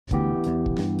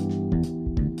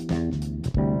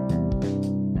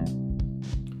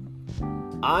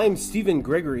I'm Stephen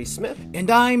Gregory Smith.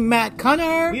 And I'm Matt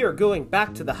Connor. We are going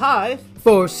back to the Hive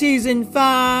for Season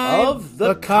 5 of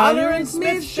the Connor and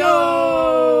Smith Show.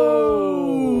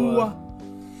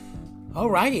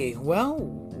 Alrighty, well,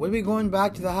 what are we going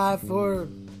back to the Hive for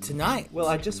tonight? Well,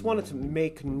 I just wanted to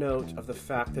make note of the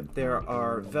fact that there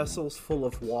are vessels full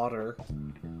of water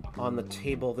on the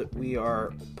table that we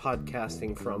are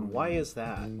podcasting from. Why is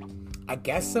that? I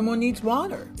guess someone needs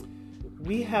water.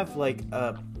 We have like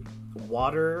a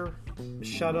water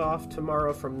shut off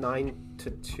tomorrow from 9 to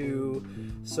 2.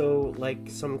 So like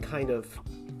some kind of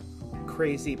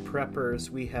crazy preppers,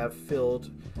 we have filled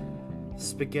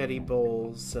spaghetti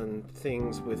bowls and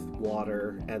things with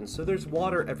water. And so there's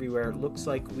water everywhere. It looks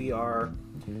like we are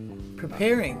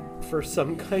preparing for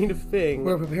some kind of thing.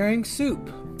 We're preparing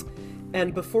soup.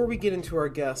 And before we get into our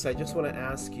guests, I just want to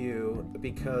ask you,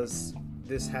 because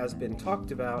this has been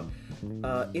talked about,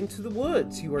 Into the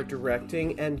Woods you are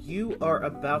directing, and you are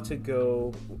about to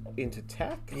go into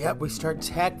tech. Yep, we start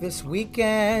tech this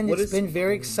weekend. It's been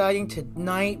very exciting.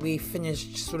 Tonight we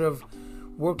finished sort of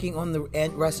working on the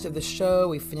rest of the show.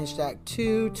 We finished Act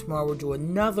 2. Tomorrow we'll do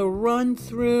another run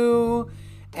through,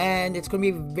 and it's going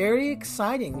to be very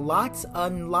exciting. Lots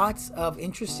and lots of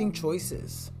interesting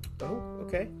choices. Oh,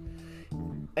 okay.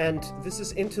 And this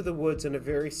is Into the Woods in a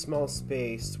very small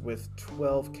space with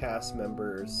 12 cast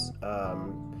members.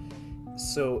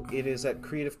 So it is at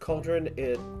Creative Cauldron.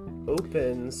 It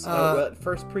opens,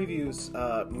 first previews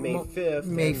May 5th.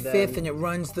 May 5th, and it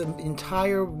runs the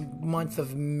entire month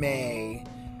of May.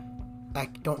 I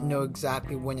don't know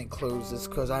exactly when it closes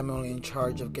because I'm only in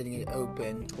charge of getting it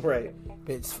open. Right.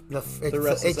 But the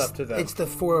rest is up to them. It's the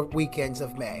 4 weekends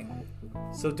of May.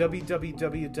 So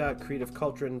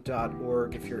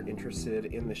www.creativecauldron.org if you're interested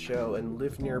in the show and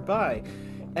live nearby.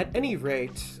 At any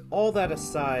rate, all that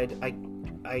aside, I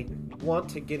want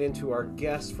to get into our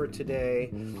guest for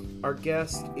today. Our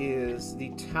guest is the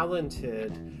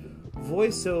talented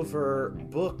voiceover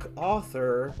book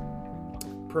author,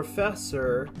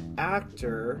 professor,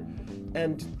 actor,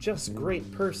 and just great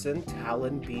person,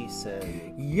 Talon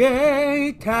Beeson.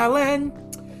 Yay, Talon!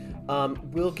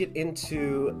 We'll get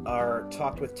into our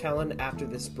talk with Talon after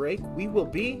this break. We will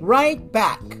be right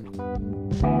back.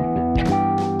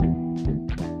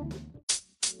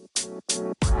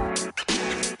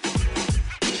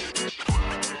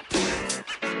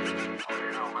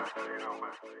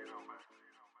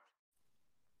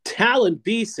 Talon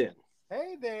Beeson.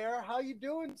 Hey there, how you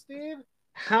doing, Steve?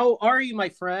 How are you, my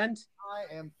friend? I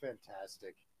am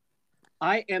fantastic.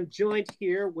 I am joined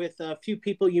here with a few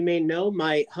people you may know.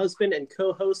 My husband and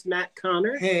co-host, Matt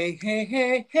Connor. Hey.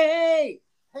 Hey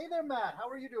there, Matt. How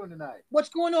are you doing tonight? What's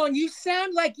going on? You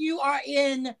sound like you are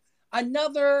in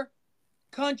another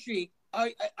country. Are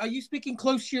you speaking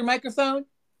close to your microphone?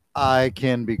 I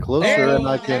can be closer, and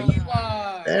I can. There you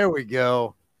are. There we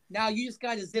go. Now you just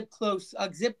got a zip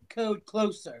code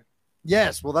closer.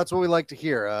 Yes, well, that's what we like to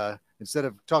hear. Instead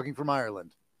of talking from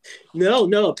Ireland.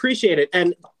 No, appreciate it.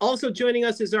 And also joining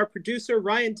us is our producer,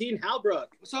 Ryan Dean Halbrook.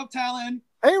 What's up, Talon?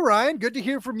 Hey, Ryan, good to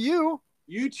hear from you.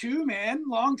 You too, man.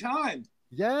 Long time.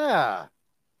 Yeah.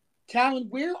 Talon,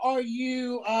 where are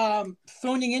you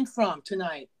phoning in from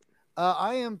tonight?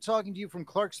 I am talking to you from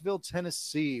Clarksville,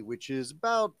 Tennessee, which is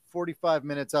about 45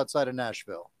 minutes outside of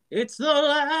Nashville. It's the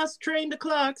last train to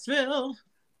Clarksville.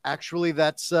 Actually,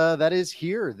 that is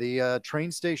here. The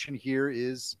train station here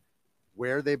is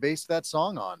where they based that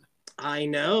song on. I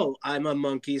know. I'm a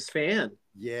Monkees fan.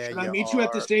 Yeah. Should I meet you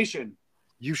at the station?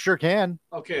 You sure can.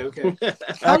 Okay.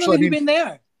 How long have you been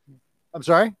there? I'm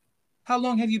sorry? How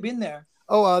long have you been there?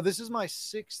 Oh, this is my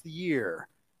 6th year.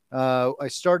 I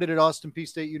started at Austin Peay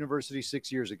State University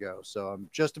 6 years ago, so I'm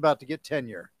just about to get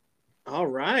tenure. All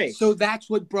right. So that's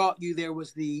what brought you there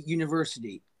was the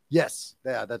university. Yes.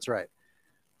 Yeah, that's right.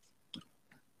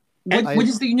 What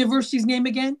is the university's name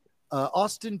again?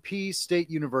 Austin Peay State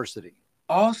University.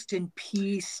 Austin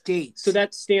Peay State. So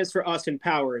that stands for Austin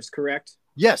Powers, correct?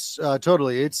 Yes,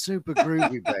 totally. It's super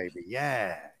groovy, baby.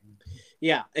 Yeah.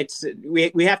 Yeah, it's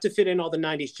we have to fit in all the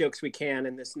 90s jokes we can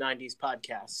in this 90s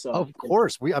podcast. So of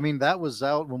course. That was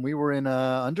out when we were in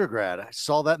undergrad. I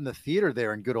saw that in the theater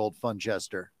there in good old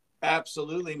Funchester.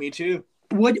 Absolutely, me too.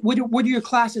 What do your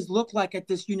classes look like at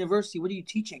this university? What are you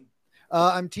teaching?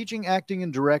 I'm teaching acting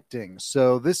and directing.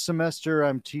 So this semester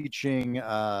I'm teaching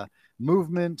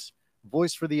movement,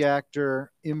 voice for the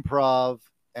actor, improv,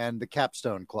 and the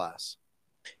capstone class.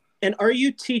 And are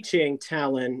you teaching,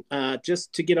 Talon,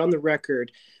 just to get on the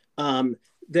record,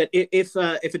 that if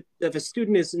a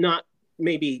student is not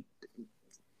maybe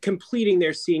completing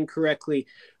their scene correctly,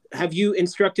 have you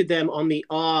instructed them on the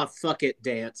fuck it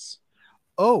dance?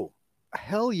 Oh,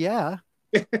 hell yeah.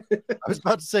 I was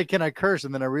about to say, can I curse?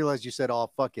 And then I realized you said, "Oh,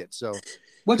 fuck it." So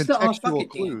What's the contextual fuck it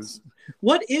clues. dance?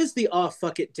 What is the "Aw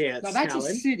Fuck It" dance? Now that's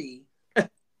Talon? a city.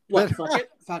 What? Fuck it.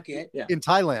 Fuck it. Yeah. In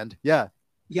Thailand. Yeah.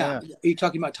 Yeah. Are you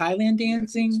talking about Thailand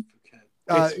dancing?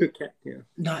 It's Phuket, yeah.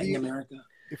 Not in America.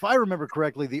 If I remember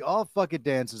correctly, the "All Fuck It"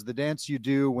 dance is the dance you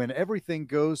do when everything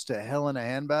goes to hell in a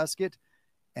handbasket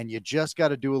and you just got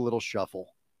to do a little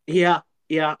shuffle. Yeah.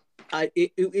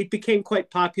 It became quite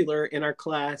popular in our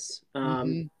class.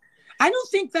 I don't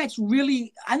think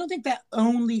that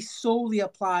only solely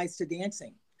applies to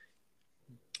dancing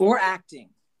or acting.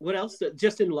 What else?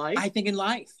 Just in life? I think in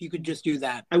life you could just do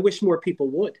that. I wish more people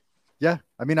would. Yeah.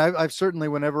 I mean, I've certainly,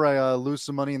 whenever I lose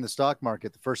some money in the stock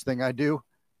market, the first thing I do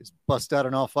is bust out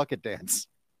an "All Fuck It" dance.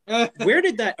 Where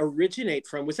did that originate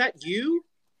from? Was that you?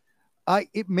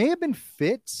 It may have been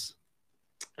Fitz.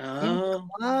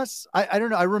 Class. I don't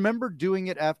know. I remember doing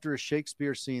it after a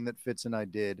Shakespeare scene that Fitz and I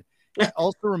did. I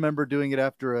also remember doing it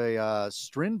after a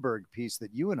Strindberg piece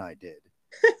that you and I did.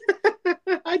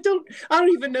 I don't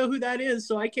even know who that is,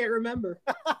 so I can't remember.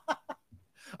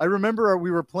 I remember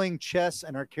we were playing chess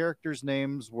and our characters'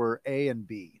 names were A and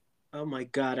B. Oh my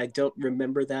God, I don't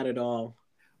remember that at all.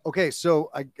 Okay,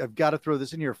 so I've got to throw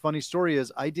this in here. Funny story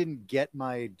is I didn't get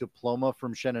my diploma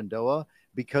from Shenandoah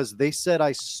because they said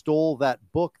I stole that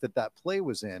book that play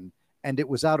was in and it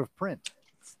was out of print.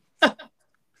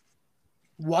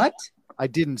 What? I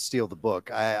didn't steal the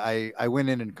book. I went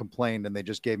in and complained and they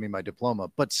just gave me my diploma.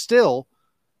 But still,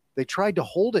 they tried to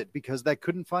hold it because they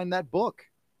couldn't find that book.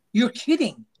 You're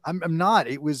kidding. I'm not.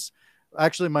 It was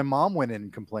actually my mom went in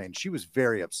and complained. She was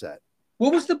very upset.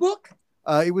 What was the book?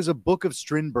 It was a book of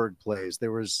Strindberg plays. They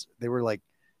were like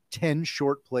 10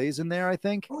 short plays in there, I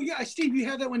think. Oh yeah, Steve, you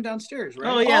had that one downstairs,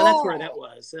 right? Oh yeah, that's where that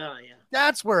was. Oh yeah.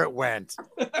 That's where it went.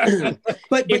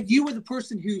 But you were the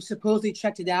person who supposedly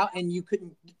checked it out and you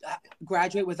couldn't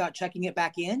graduate without checking it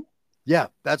back in? Yeah,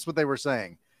 that's what they were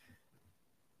saying.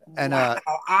 And wow,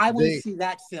 I want to see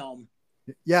that film.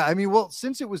 Yeah, I mean, well,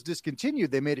 since it was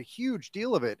discontinued, they made a huge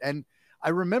deal of it. And I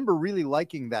remember really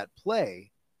liking that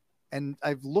play. And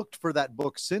I've looked for that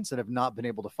book since and have not been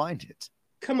able to find it.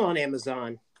 Come on,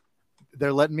 Amazon.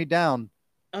 They're letting me down.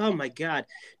 Oh my God.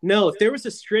 No, if there was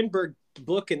a Strindberg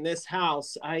book in this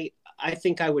house, I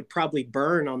think I would probably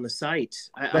burn on the site.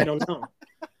 I don't know.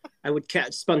 I would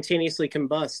spontaneously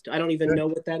combust. I don't even know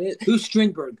what that is. Who's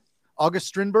Strindberg? August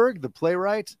Strindberg, the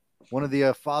playwright, one of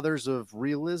the fathers of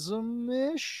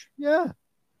realism-ish. Yeah.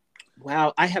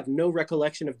 Wow. I have no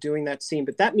recollection of doing that scene,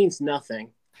 but that means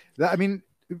nothing. I mean,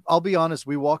 I'll be honest.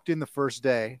 We walked in the first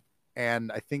day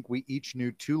and I think we each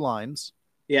knew 2 lines.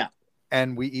 Yeah.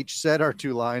 And we each said our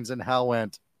 2 lines and Hal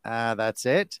went, that's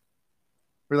it.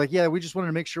 We're like, yeah, we just wanted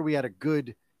to make sure we had a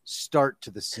good start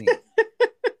to the scene.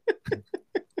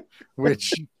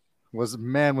 Which was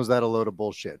that a load of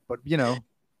bullshit. But, you know,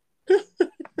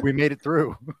 we made it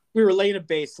through. We were laying a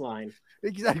baseline.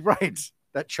 Exactly right.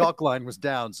 That chalk line was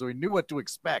down, so we knew what to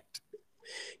expect.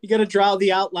 You got to draw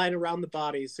the outline around the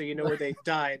bodies so you know where they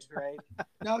died, right?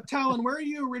 Now, Talon, where are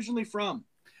you originally from?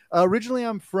 Originally,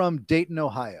 I'm from Dayton,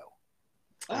 Ohio.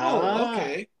 Oh,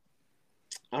 okay.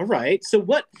 All right. So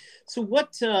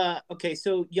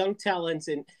young Talon's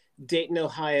in Dayton,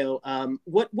 Ohio.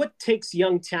 What takes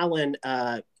young Talon,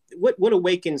 what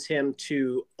awakens him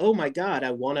to, oh my God,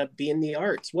 I want to be in the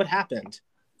arts? What happened?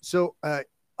 So,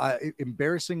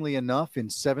 embarrassingly enough, in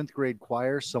 7th grade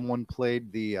choir, someone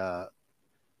played the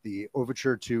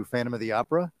overture to Phantom of the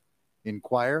Opera in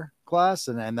choir class,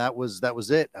 and that was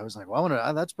it. I was like, well,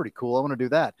 that's pretty cool. I want to do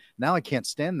that. Now I can't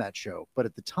stand that show, but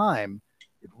at the time,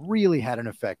 it really had an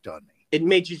effect on me. It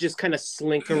made you just kind of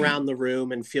slink around the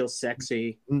room and feel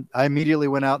sexy. I immediately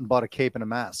went out and bought a cape and a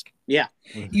mask. Yeah.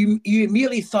 You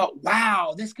immediately thought,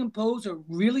 wow, this composer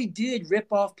really did rip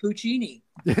off Puccini.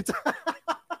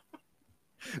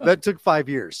 That took 5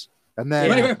 years. And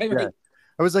then Right.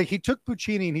 I was like, he took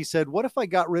Puccini and he said, what if I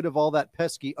got rid of all that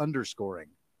pesky underscoring?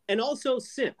 And also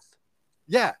synth.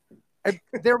 Yeah. And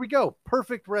there we go.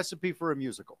 Perfect recipe for a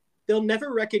musical. They'll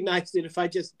never recognize it if I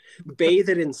just bathe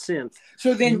it in synth.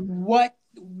 So then what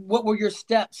were your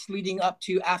steps leading up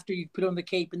to after you put on the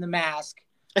cape and the mask?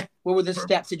 What were the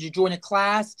steps? Did you join a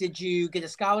class? Did you get a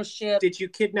scholarship? Did you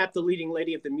kidnap the leading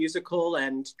lady of the musical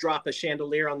and drop a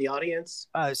chandelier on the audience?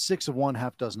 6 of one,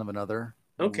 half dozen of another.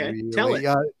 Okay. Really. Tell it.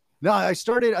 No, I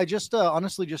just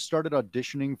honestly just started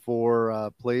auditioning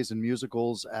for plays and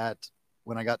musicals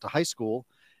when I got to high school,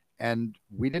 and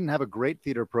we didn't have a great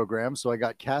theater program, so I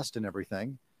got cast in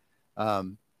everything.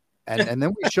 And then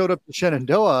we showed up to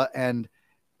Shenandoah, and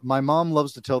my mom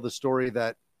loves to tell the story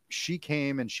that she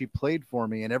came and she played for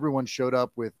me, and everyone showed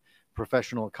up with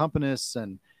professional accompanists,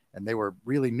 and and they were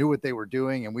really knew what they were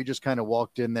doing. And we just kind of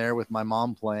walked in there with my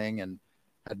mom playing and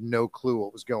had no clue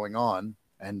what was going on,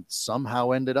 and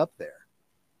somehow ended up there.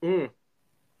 Mm.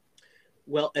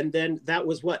 Well, and then that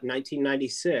was what,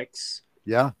 1996.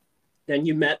 Yeah. Then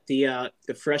you met the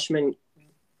freshman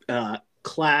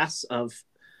class of,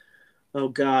 oh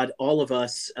God, all of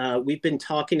us. We've been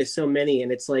talking to so many,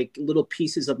 and it's like little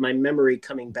pieces of my memory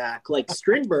coming back. Like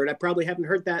Stringbird, I probably haven't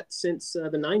heard that since the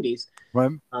 90s.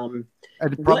 Right. And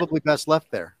probably best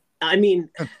left there. I mean,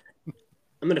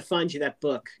 I'm going to find you that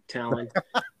book, Talon.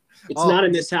 It's not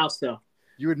in this house, though.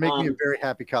 You would make me a very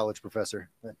happy college professor.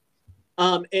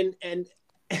 And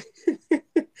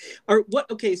or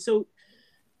what? Okay, so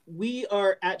we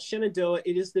are at Shenandoah.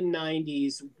 It is the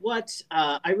 90s. What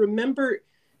I remember.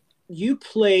 You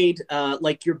played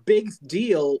like your big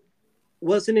deal,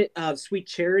 wasn't it? Sweet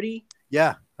Charity.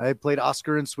 Yeah, I played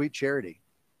Oscar in Sweet Charity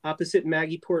opposite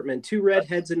Maggie Portman. Two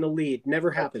redheads in the lead.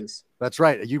 Never happens. That's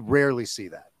right. You rarely see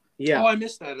that. Yeah. Oh, I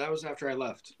missed that. That was after I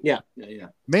left. Yeah.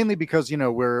 Mainly because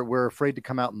we're afraid to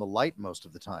come out in the light most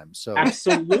of the time. So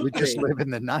absolutely, we just live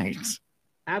in the night.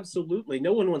 Absolutely,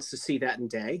 no one wants to see that in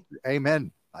day.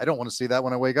 Amen. I don't want to see that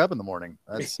when I wake up in the morning.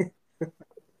 That's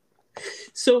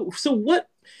So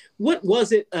what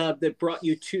was it that brought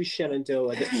you to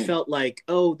Shenandoah that felt like,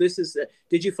 oh, this is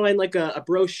did you find like a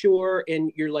brochure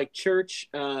in your like church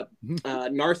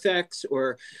narthex,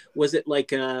 or was it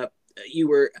like you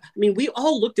were, I mean, we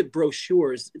all looked at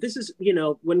brochures. This is,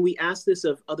 when we ask this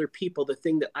of other people, the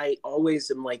thing that I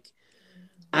always am like,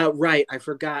 right, I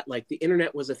forgot, like the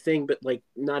internet was a thing, but like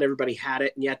not everybody had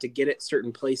it and you had to get it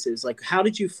certain places. Like, how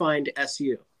did you find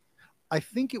SU? I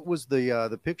think it was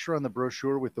the picture on the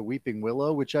brochure with the weeping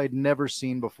willow, which I'd never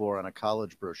seen before on a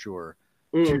college brochure.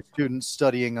 Two students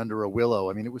studying under a willow.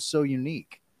 I mean, it was so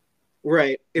unique.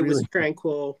 Right. It really was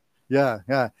tranquil. Yeah.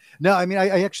 No, I mean,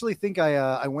 I actually think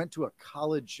I went to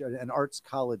an arts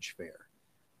college fair,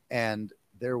 and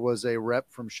there was a rep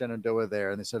from Shenandoah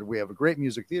there, and they said, we have a great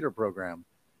music theater program.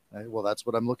 Well, that's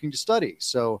what I'm looking to study.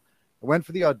 So I went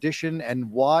for the audition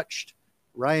and watched,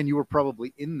 Ryan, you were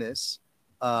probably in this,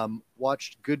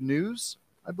 watched Good News,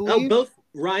 I believe. Oh, both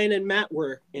Ryan and Matt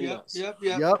were in those. Yep.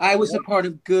 I was a part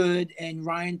of Good, and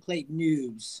Ryan played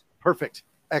News. Perfect.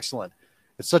 Excellent.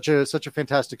 It's such a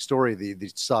fantastic story,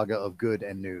 the saga of Good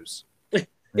and News.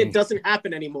 It doesn't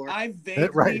happen anymore. I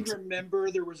vaguely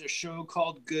remember there was a show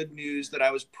called Good News that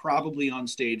I was probably on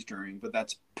stage during, but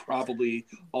that's probably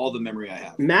all the memory I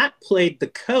have. Matt played the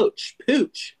coach,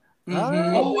 Pooch.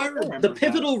 Mm-hmm. Oh, I remember the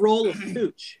pivotal role of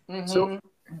Pooch. Mm-hmm. So,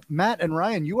 Matt and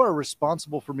Ryan, you are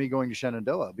responsible for me going to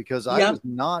Shenandoah, because I was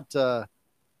not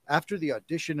after the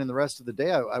audition and the rest of the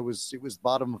day. It was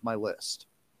bottom of my list.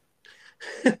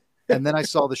 And then I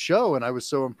saw the show and I was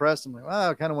so impressed. I'm like,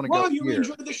 wow, I kind of want to go. Wow, you here.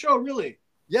 enjoyed the show, really?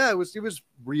 Yeah, it was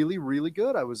really, really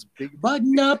good. I was big.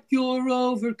 Button up your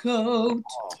overcoat.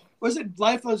 Was it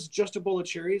Life Was Just a Bowl of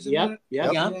Cherries? Yep.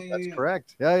 That's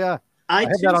correct. Yeah. I had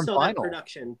too that on saw that vinyl.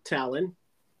 production, Talon.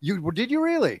 Did you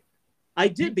really? I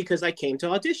did, because I came to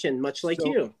audition, much like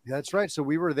you. That's right. So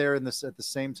we were there at the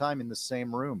same time in the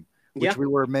same room, which we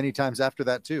were many times after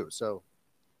that too. So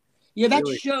yeah, that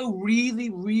show really,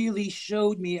 really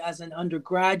showed me as an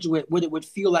undergraduate what it would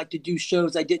feel like to do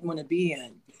shows I didn't want to be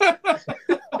in.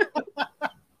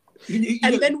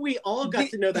 Then we all got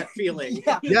to know that feeling.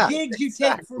 Yeah. Gigs you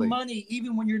take for money,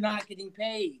 even when you're not getting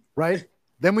paid. Right.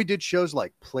 Then we did shows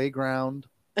like Playground.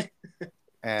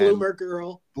 And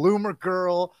Bloomer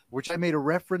Girl, which I made a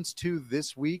reference to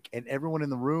this week, and everyone in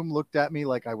the room looked at me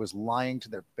like I was lying to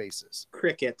their faces.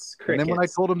 Crickets. And then when I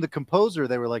told them the composer,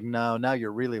 they were like, no, now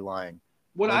you're really lying.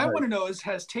 What I want to know is,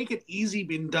 has Take It Easy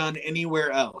been done anywhere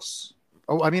else?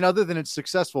 Oh, I mean, other than its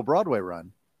successful Broadway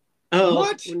run. Oh,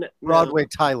 what? No. Broadway,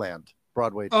 Thailand.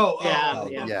 Broadway.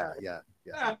 Yeah.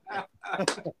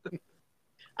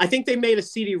 I think they made a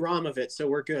CD-ROM of it, so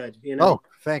we're good. Oh,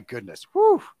 thank goodness.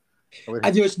 Whew.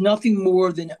 There's nothing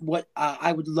more than what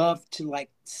I would love to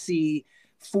see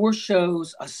 4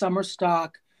 shows, a summer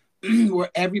stock, where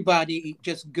everybody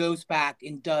just goes back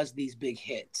and does these big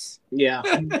hits. Yeah.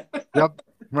 Yep.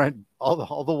 Right. All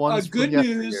the ones. Good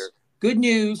News. Good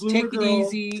News. Take It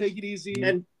Easy.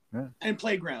 And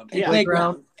Playground. And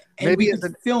Playground. And maybe we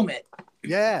can film it.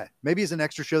 Yeah. Maybe as an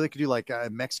extra show, they could do like a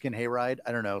Mexican Hayride.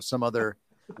 I don't know. Some other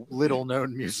little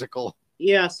known musical.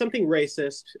 Yeah, something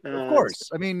racist. Of course.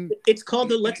 I mean, it's called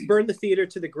the Let's Burn the Theater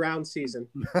to the Ground season.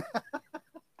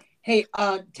 Hey,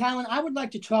 Talon, I would like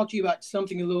to talk to you about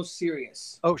something a little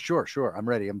serious. Oh, sure. I'm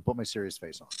ready. I'm put my serious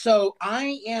face on. So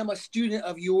I am a student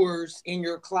of yours in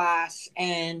your class,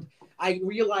 and I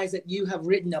realized that you have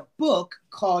written a book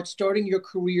called Starting Your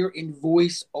Career in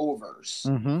Voiceovers.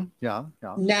 Mm-hmm. Yeah.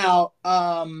 Now,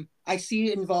 I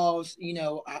see it involves,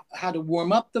 how to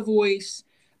warm up the voice,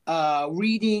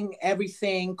 reading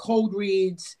everything, cold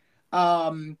reads.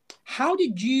 How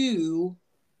did you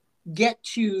get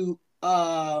to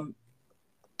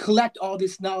collect all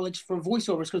this knowledge for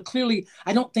voiceovers? Because clearly,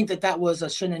 I don't think that was a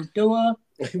Shenandoah.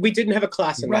 We didn't have a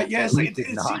class in right. that. Yes, it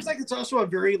not. seems like it's also a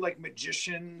very like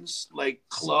magicians like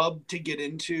club to get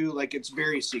into. Like it's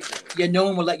very secret. Yeah, no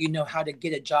one will let you know how to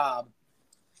get a job.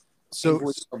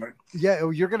 So yeah,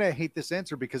 you're gonna hate this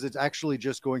answer because it's actually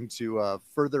just going to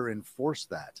further enforce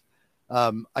that.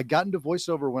 I got into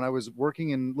voiceover when I was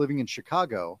working and living in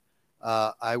Chicago.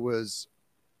 I was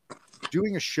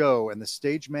doing a show, and the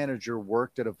stage manager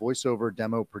worked at a voiceover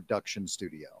demo production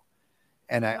studio.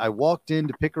 And I walked in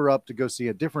to pick her up to go see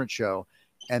a different show.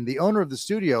 And the owner of the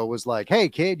studio was like, "Hey,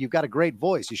 kid, you've got a great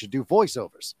voice. You should do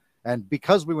voiceovers." And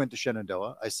because we went to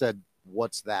Shenandoah, I said,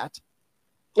 "What's that?"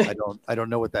 I don't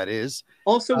know what that is.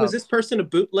 Also, was this person a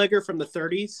bootlegger from the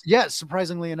 30s? Yeah,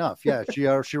 surprisingly enough. Yeah,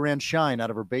 she ran Shine out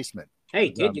of her basement.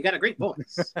 Hey, kid, you got a great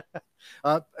voice.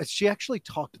 She actually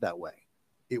talked that way.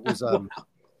 It was Wow.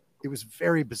 It was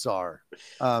very bizarre.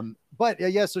 But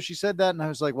yeah, so she said that, and I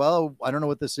was like, "Well, I don't know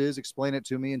what this is. Explain it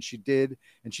to me." And she did.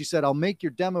 And she said, "I'll make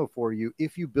your demo for you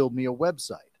if you build me a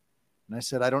website." And I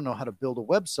said, "I don't know how to build a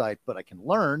website, but I can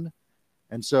learn."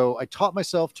 And so I taught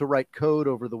myself to write code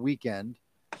over the weekend,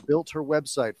 built her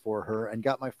website for her, and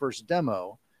got my first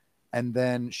demo. And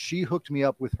then she hooked me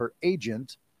up with her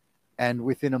agent. And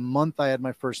within a month, I had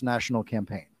my first national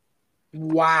campaign.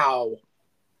 Wow.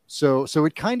 So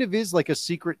it kind of is like a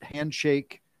secret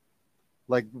handshake,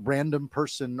 like random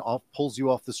person pulls you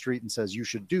off the street and says, "You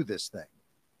should do this thing."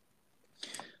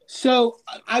 So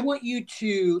I want you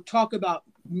to talk about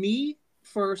me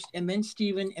first, and then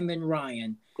Steven, and then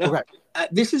Ryan. Okay.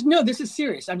 This is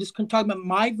serious. I'm just talking about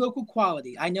my vocal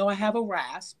quality. I know I have a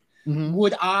rasp. Mm-hmm.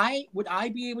 Would I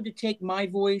be able to take my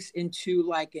voice into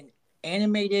like an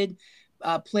animated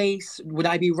place? Would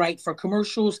I be right for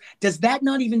commercials? Does that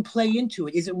not even play into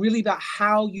it? Is it really about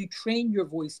how you train your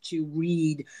voice to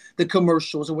read the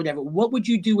commercials or whatever? What would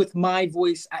you do with my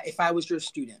voice if I was your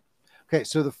student? Okay,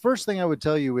 so the first thing I would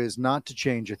tell you is not to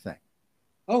change a thing.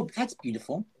 Oh, that's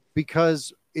beautiful.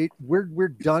 Because we're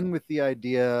done with the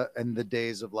idea and the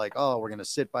days of like, oh, we're gonna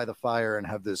sit by the fire and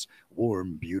have this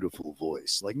warm, beautiful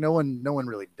voice. Like no one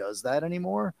really does that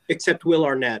anymore. Except Will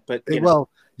Arnett, but well,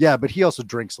 yeah, but he also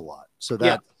drinks a lot, so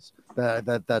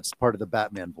that's part of the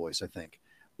Batman voice, I think.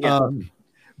 Yeah.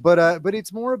 But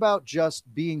it's more about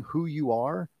just being who you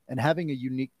are and having a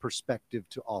unique perspective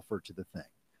to offer to the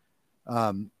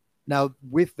thing. Now,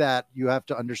 with that, you have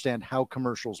to understand how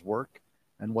commercials work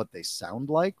and what they sound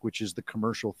like, which is the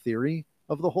commercial theory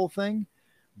of the whole thing.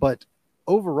 But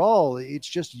overall, it's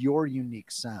just your unique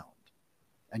sound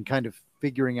and kind of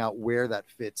figuring out where that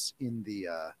fits in the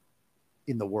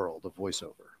world of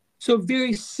voiceover. So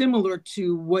very similar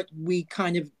to what we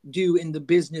kind of do in the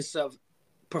business of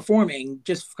performing,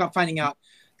 just finding out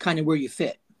kind of where you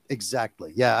fit.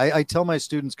 Exactly. Yeah, I tell my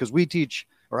students, because I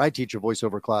teach a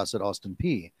voiceover class at Austin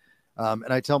P.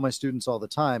 And I tell my students all the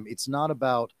time, it's not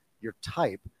about your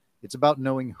type, it's about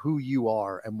knowing who you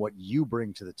are and what you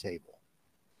bring to the table.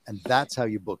 And that's how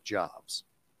you book jobs.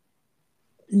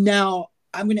 Now,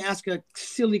 I'm going to ask a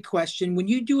silly question. When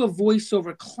you do a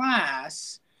voiceover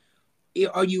class,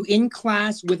 are you in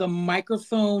class with a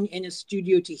microphone in a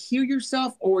studio to hear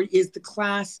yourself, or is the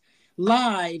class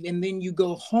live and then you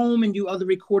go home and do other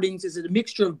recordings? Is it a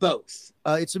mixture of both?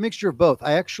 It's a mixture of both.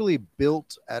 I actually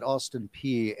built at Austin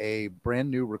P a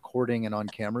brand new recording and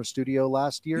on-camera studio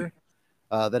last year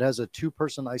that has a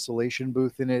 2-person isolation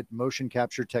booth in it, motion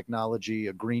capture technology,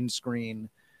 a green screen,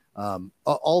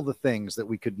 all the things that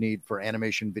we could need for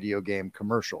animation, video game,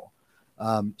 commercial.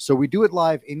 So we do it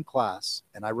live in class,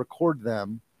 and I record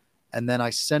them, and then I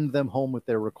send them home with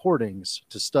their recordings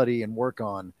to study and work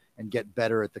on and get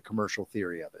better at the commercial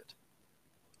theory of it.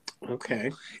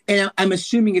 Okay. And I'm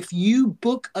assuming if you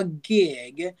book a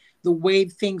gig, the way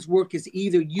things work is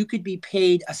either you could be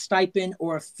paid a stipend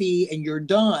or a fee and you're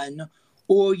done,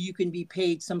 or you can be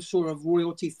paid some sort of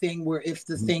royalty thing where if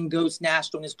the thing goes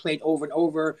national and is played over and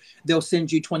over, they'll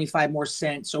send you 25 more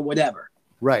cents or whatever.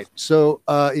 Right. So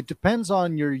it depends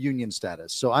on your union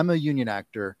status. So I'm a union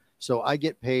actor, so I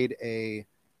get paid paid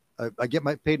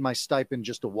my stipend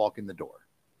just to walk in the door.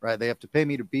 Right. They have to pay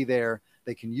me to be there.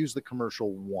 They can use the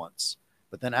commercial once.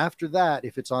 But then after that,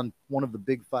 if it's on one of the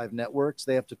big 5 networks,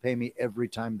 they have to pay me every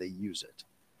time they use it.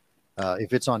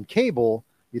 If it's on cable,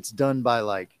 it's done by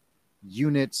like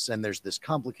units, and there's this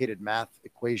complicated math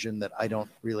equation that I don't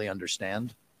really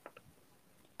understand.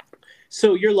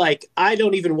 So you're like, I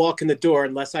don't even walk in the door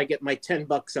unless I get my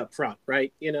 $10 up front,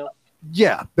 right? You know?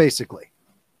 Yeah, basically.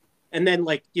 And then,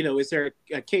 like, you know, is there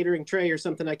a catering tray or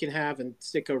something I can have and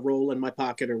stick a roll in my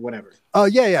pocket or whatever? Oh,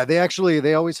 yeah.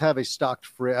 They always have a stocked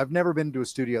fridge. I've never been to a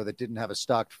studio that didn't have a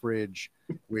stocked fridge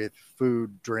with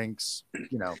food, drinks,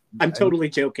 you know. I'm totally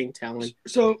joking, Talon.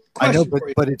 So, I know,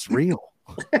 but it's real.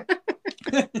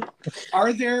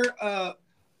 Are there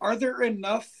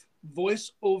enough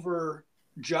voiceover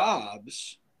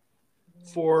jobs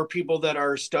for people that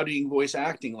are studying voice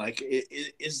acting? Like,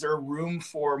 is there room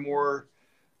for more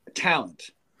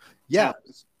talent? Yeah,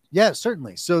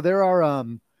 certainly. So there are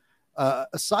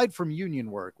aside from union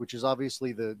work, which is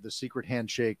obviously the secret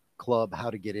handshake club, how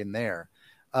to get in there,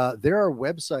 there are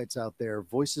websites out there,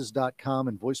 voices.com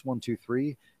and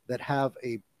voice123, that have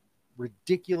a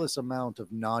ridiculous amount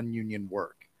of non-union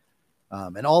work.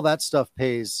 And all that stuff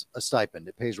pays a stipend.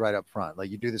 It pays right up front. Like,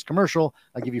 you do this commercial,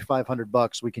 I give you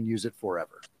 $500. We can use it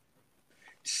forever.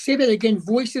 Say that again,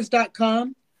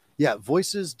 voices.com? Yeah,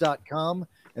 voices.com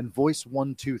and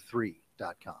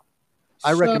voice123.com.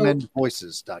 I recommend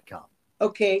voices.com.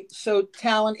 Okay, so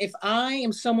Talon, if I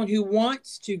am someone who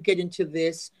wants to get into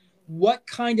this, what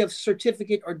kind of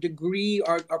certificate or degree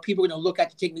are people going to look at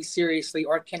to take me seriously,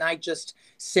 or can I just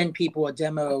send people a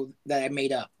demo that I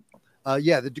made up?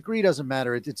 Yeah, the degree doesn't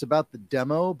matter. It's about the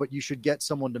demo, but you should get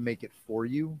someone to make it for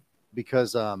you,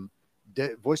 because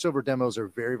voiceover demos are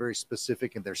very, very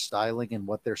specific in their styling and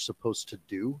what they're supposed to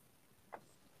do.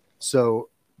 So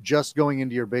just going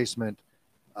into your basement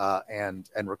and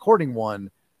recording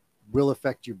one will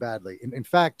affect you badly. In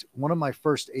fact, one of my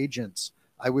first agents,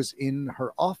 I was in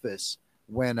her office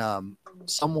when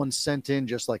someone sent in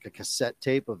just like a cassette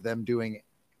tape of them doing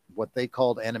what they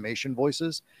called animation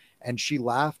voices, and she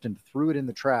laughed and threw it in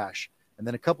the trash. And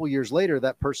then a couple years later,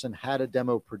 that person had a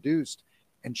demo produced,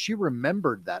 and she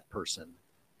remembered that person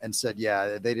and said,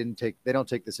 yeah, they don't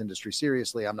take this industry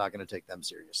seriously. I'm not going to take them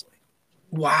seriously.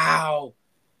 Wow.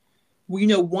 Well, you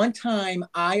know, one time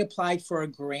I applied for a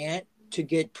grant to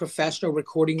get professional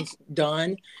recordings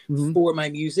done for my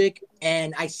music,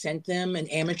 and I sent them an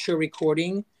amateur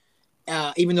recording,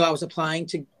 even though I was applying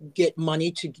to get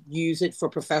money to use it for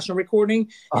professional recording.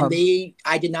 And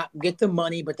I did not get the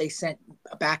money, but they sent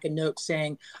back a note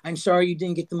saying, I'm sorry you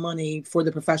didn't get the money for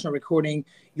the professional recording.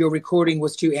 Your recording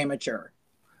was too amateur.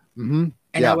 Mm-hmm.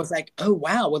 And I was like, oh,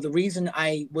 wow. Well, the reason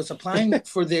I was applying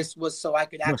for this was so I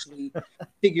could actually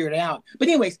figure it out. But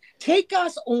anyways, take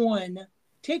us on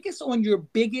your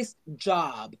biggest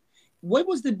job. What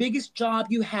was the biggest job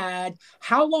you had?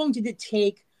 How long did it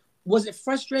take? Was it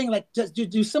frustrating? Like,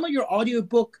 do some of your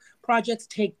audiobook projects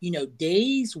take,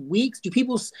 days, weeks? Do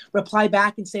people reply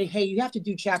back and say, hey, you have to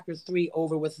do chapter 3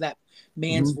 over with that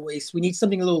man's voice. We need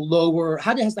something a little lower.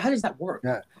 How does that work?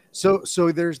 Yeah.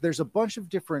 So there's a bunch of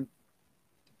different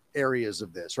areas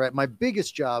of this, right? My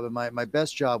biggest job and my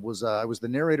best job was I was the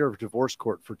narrator of Divorce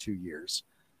Court for 2 years.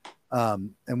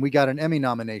 And we got an Emmy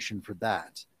nomination for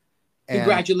that. And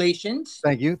congratulations.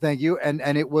 Thank you.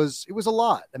 And it was a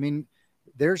lot. I mean,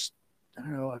 there's,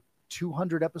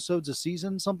 200 episodes a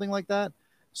season, something like that.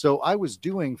 So I was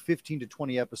doing 15 to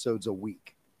 20 episodes a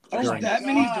week. Oh, that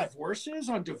many divorces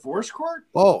on Divorce Court?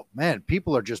 Oh man,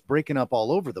 people are just breaking up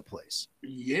all over the place.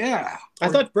 Yeah. I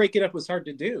thought breaking up was hard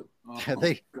to do.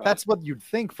 That's what you'd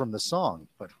think from the song,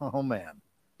 but oh man.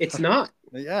 It's not.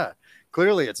 Yeah,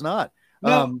 clearly it's not.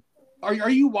 No. Are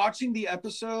you watching the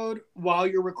episode while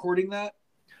you're recording that?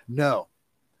 No.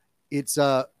 It's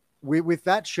with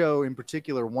that show in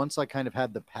particular, once I kind of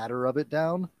had the patter of it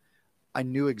down, I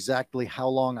knew exactly how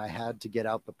long I had to get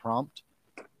out the prompt.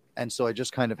 And so I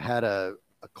just kind of had a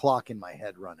clock in my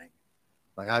head running.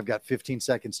 Like, I've got 15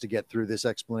 seconds to get through this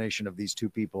explanation of these two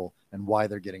people and why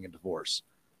they're getting a divorce.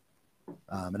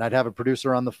 And I'd have a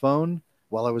producer on the phone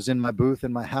while I was in my booth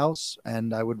in my house,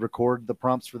 and I would record the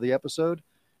prompts for the episode,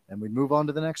 and we'd move on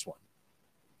to the next one.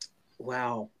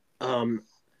 Wow.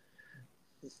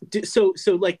 So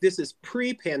like, this is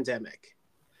pre-pandemic.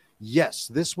 Yes,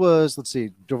 this was, let's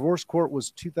see, Divorce Court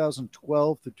was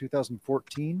 2012 to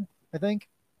 2014, I think.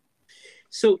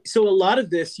 So a lot of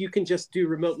this you can just do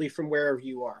remotely from wherever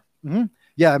you are. Mm-hmm.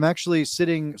 Yeah, I'm actually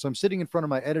sitting in front of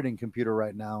my editing computer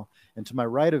right now, and to my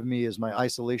right of me is my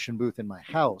isolation booth in my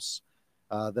house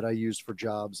that I use for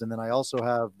jobs, and then I also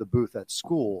have the booth at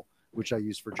school, which I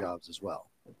use for jobs as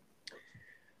well.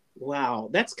 Wow,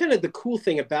 that's kind of the cool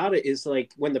thing about it, is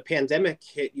like, when the pandemic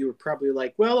hit, you were probably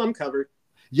like, well, I'm covered.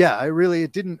 Yeah,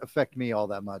 it didn't affect me all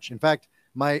that much. In fact,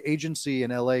 my agency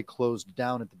in LA closed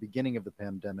down at the beginning of the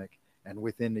pandemic, And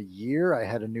within a year, I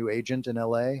had a new agent in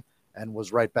LA and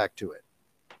was right back to it.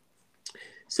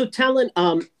 So Talon,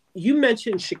 you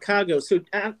mentioned Chicago. So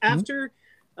after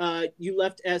you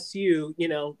left SU,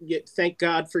 thank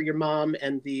God for your mom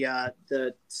and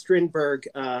the Strindberg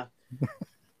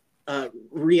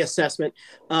reassessment.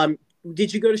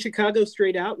 Did you go to Chicago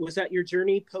straight out? Was that your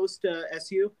journey post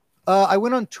SU? I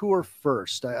went on tour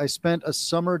first. I spent a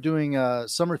summer doing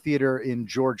summer theater in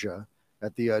Georgia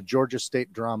at the Georgia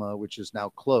State Drama, which is now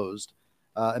closed.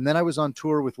 And then I was on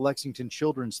tour with Lexington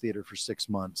Children's Theater for 6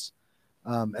 months.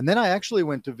 And then I actually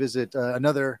went to visit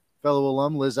another fellow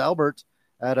alum, Liz Albert,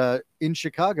 in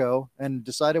Chicago, and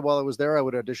decided while I was there I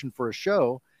would audition for a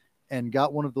show, and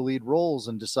got one of the lead roles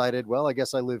and decided, well, I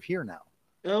guess I live here now.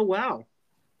 Oh, wow.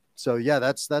 So yeah,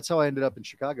 that's how I ended up in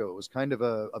Chicago. It was kind of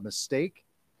a mistake,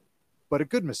 but a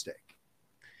good mistake.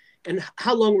 And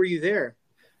how long were you there?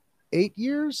 8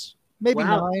 years, maybe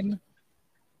 9.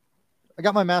 I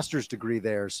got my master's degree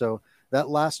there. So that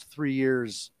last 3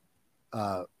 years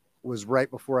was right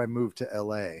before I moved to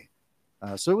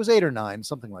LA. So it was 8 or 9,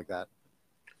 something like that.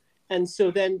 And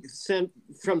so then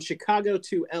from Chicago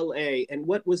to LA, and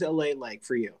what was LA like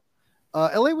for you?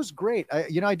 LA was great.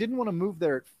 I didn't want to move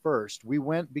there at first. We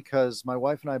went because my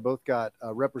wife and I both got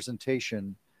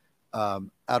representation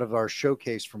out of our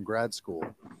showcase from grad school.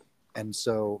 And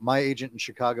so my agent in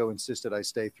Chicago insisted I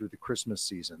stay through the Christmas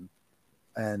season,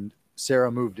 and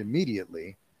Sarah moved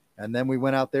immediately. And then we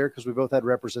went out there because we both had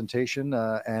representation,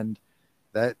 and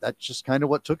that's just kind of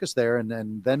what took us there.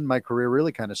 And then my career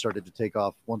really kind of started to take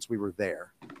off once we were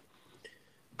there.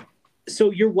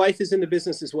 So your wife is in the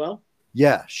business as well?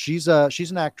 Yeah, she's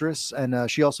an actress, and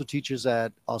she also teaches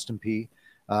at Austin P.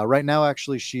 Right now,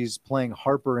 actually, she's playing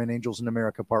Harper in Angels in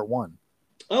America Part 1.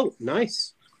 Oh,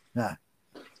 nice. Yeah.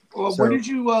 Well, where did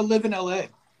you live in LA?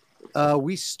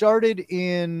 We started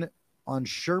on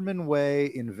Sherman Way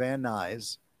in Van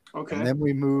Nuys. Okay. And then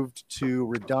we moved to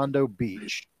Redondo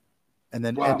Beach, and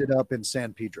then ended up in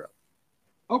San Pedro.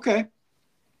 Okay.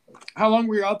 How long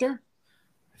were you out there?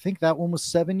 I think that one was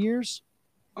 7 years.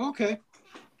 Okay.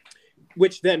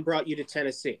 Which then brought you to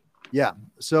Tennessee. Yeah.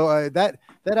 So that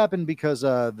happened because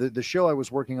the show I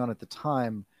was working on at the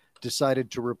time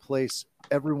decided to replace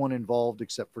everyone involved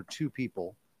except for 2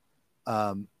 people.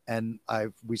 And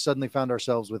we suddenly found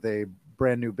ourselves with a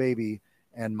brand new baby,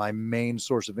 and my main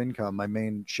source of income, my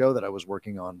main show that I was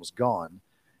working on, was gone.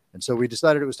 And so we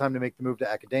decided it was time to make the move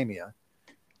to academia.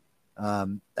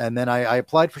 And then I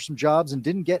applied for some jobs and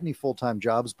didn't get any full-time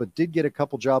jobs, but did get a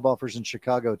couple job offers in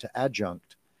Chicago to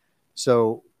adjunct.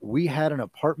 So we had an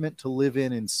apartment to live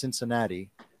in Cincinnati,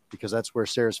 because that's where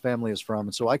Sarah's family is from.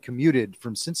 And so I commuted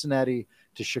from Cincinnati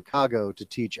to Chicago to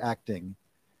teach acting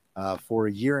for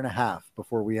a year and a half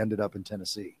before we ended up in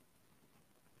Tennessee.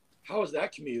 How was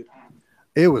that commute?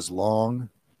 It was long.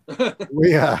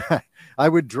 I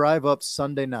would drive up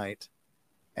Sunday night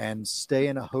and stay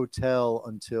in a hotel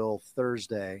until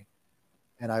Thursday.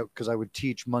 And because I would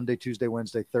teach Monday, Tuesday,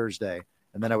 Wednesday, Thursday.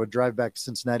 And then I would drive back to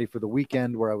Cincinnati for the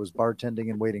weekend, where I was bartending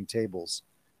and waiting tables,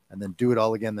 and then do it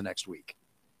all again the next week.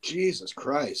 Jesus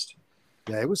Christ.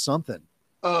 Yeah, it was something.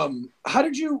 How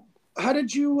did you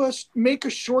make a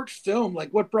short film?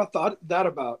 Like, what brought that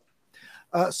about?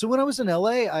 So when I was in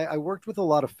LA, I worked with a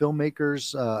lot of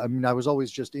filmmakers. I was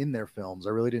always just in their films. I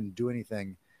really didn't do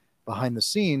anything behind the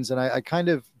scenes. And I kind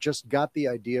of just got the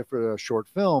idea for a short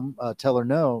film, Tell Her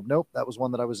No. Nope, that was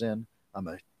one that I was in. I'm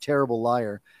a terrible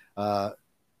liar.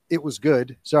 It was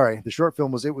good. Sorry, the short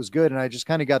film It was good. And I just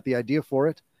kind of got the idea for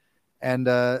it. And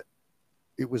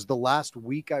it was the last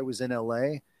week I was in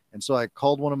LA. And so I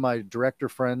called one of my director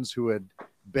friends who had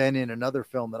been in another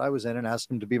film that I was in and asked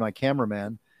him to be my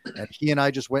cameraman. And he and I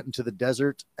just went into the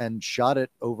desert and shot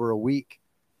it over a week.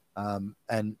 And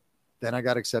then I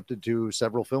got accepted to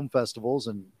several film festivals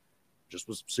and just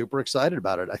was super excited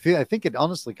about it. I think it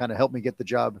honestly kind of helped me get the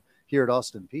job here at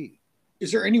Austin P.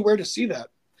 Is there anywhere to see that?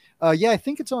 Yeah, I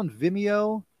think it's on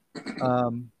Vimeo.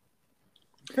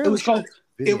 It was called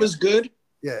Vimeo. It Was Good?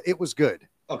 Yeah, It Was Good.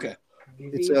 Okay.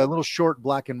 It's a little short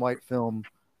black and white film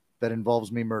that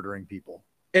involves me murdering people.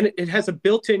 And it has a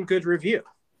built-in good review.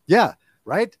 Yeah,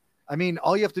 right? I mean,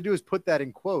 all you have to do is put that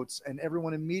in quotes, and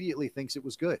everyone immediately thinks it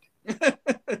was good.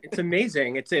 It's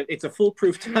amazing. It's a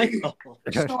foolproof title.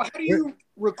 So how do you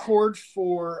record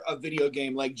for a video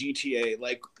game like GTA?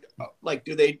 Like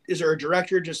is there a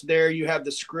director just there? You have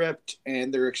the script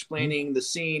and they're explaining the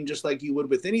scene just like you would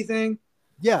with anything?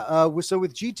 Yeah. So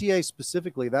with GTA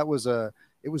specifically, it was a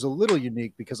little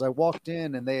unique because I walked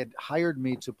in and they had hired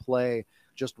me to play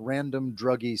just random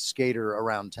druggy skater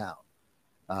around town.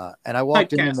 And I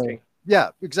walked in and yeah,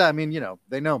 exactly. I mean,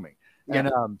 they know me. Yeah.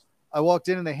 And I walked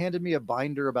in and they handed me a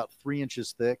binder about 3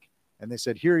 inches thick. And they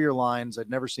said, here are your lines. I'd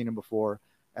never seen them before.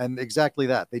 And exactly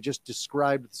that. They just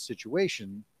described the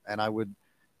situation and I would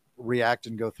react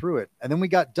and go through it. And then we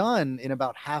got done in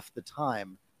about half the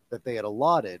time that they had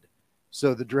allotted.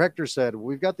 So the director said,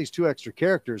 we've got these 2 extra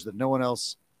characters that no one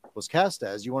else was cast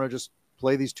as. You want to just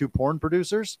play these 2 porn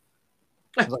producers?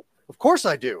 I was like, of course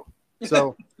I do.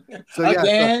 So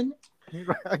again.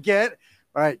 Again.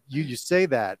 All right. You say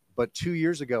that, but 2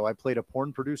 years ago, I played a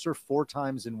porn producer 4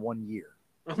 times in 1 year.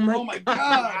 Oh my God.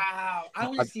 Wow. I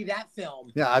want to see that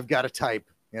film. Yeah, I've got a type.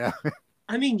 Yeah.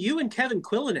 I mean, you and Kevin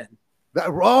Quillinan.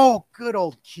 Oh, good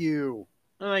old Q.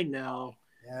 I know.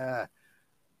 Yeah.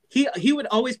 He would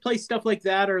always play stuff like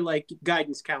that or like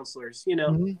guidance counselors, you know?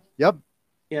 Mm-hmm. Yep.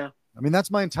 Yeah. I mean,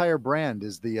 that's my entire brand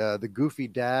is the goofy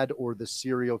dad or the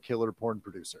serial killer porn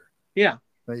producer. Yeah.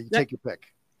 You take your pick.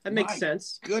 That makes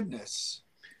sense. Goodness.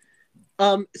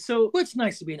 So well, it's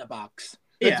nice to be in a box.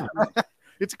 Yeah.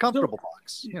 It's a comfortable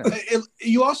box. You know.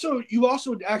 You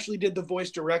also actually did the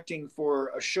voice directing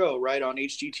for a show, right, on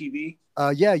HGTV?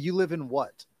 Yeah, You Live in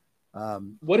What?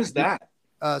 What is that?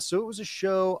 So it was a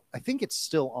show. I think it's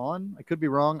still on. I could be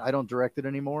wrong. I don't direct it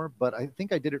anymore, but I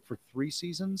think I did it for 3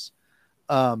 seasons.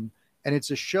 And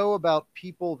it's a show about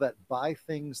people that buy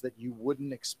things that you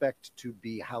wouldn't expect to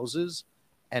be houses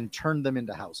and turn them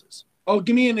into houses. Oh,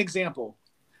 give me an example.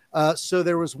 So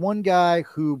there was one guy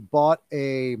who bought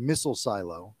a missile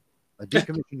silo, a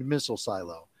decommissioned missile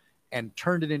silo, and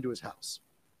turned it into his house.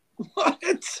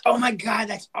 What? Oh my God,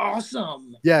 that's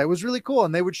awesome. Yeah, it was really cool.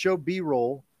 And they would show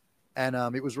B-roll. And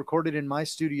it was recorded in my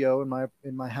studio in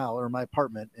my house or my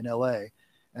apartment in LA.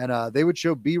 And they would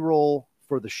show B-roll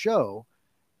for the show.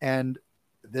 And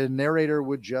the narrator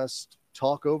would just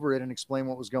talk over it and explain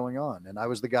what was going on. And I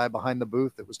was the guy behind the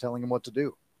booth that was telling him what to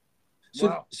do. So,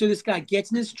 Wow. So this guy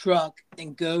gets in his truck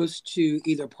and goes to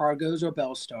either Pargo's or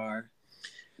Bellstar,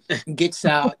 gets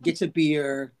out, gets a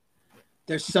beer.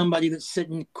 There's somebody that's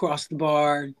sitting across the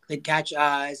bar. They catch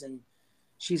eyes, and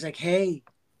she's like, "Hey,"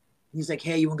 he's like,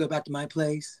 "Hey, you want to go back to my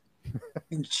place?"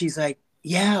 And she's like,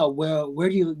 "Yeah. Well,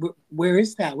 where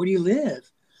is that? Where do you live?"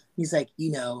 He's like,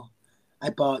 I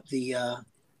bought the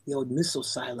old missile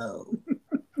silo."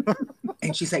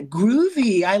 And she's like,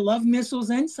 "Groovy. I love missiles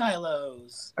and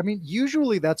silos." I mean,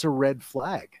 usually that's a red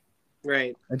flag.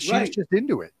 Right. And she was just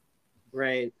into it.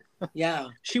 Right. Yeah.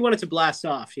 She wanted to blast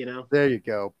off, you know? There you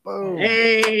go. Boom.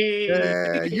 Hey.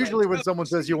 Yeah. Usually when someone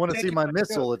says you want to see my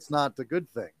missile, it's not a good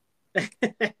thing.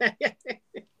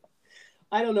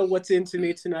 I don't know what's into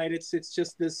me tonight. It's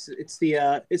just this. It's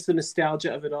the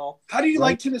nostalgia of it all. How do you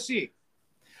like Tennessee?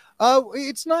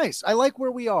 It's nice. I like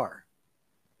where we are.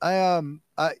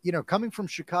 Coming from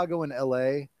Chicago and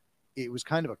LA, it was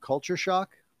kind of a culture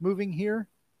shock moving here.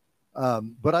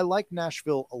 But I like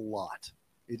Nashville a lot.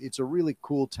 It's a really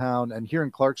cool town. And here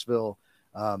in Clarksville,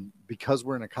 because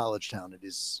we're in a college town, it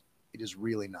is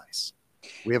really nice.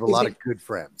 We have a lot of good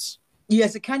friends.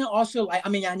 Yes, it kind of also, I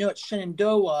know at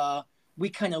Shenandoah, we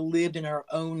kind of lived in our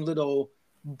own little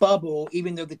bubble,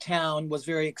 even though the town was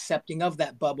very accepting of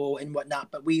that bubble and whatnot.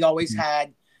 But we always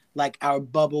had like our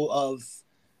bubble of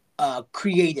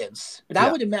creatives. But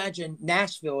I would imagine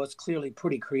Nashville is clearly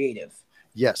pretty creative.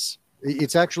 Yes,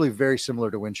 it's actually very similar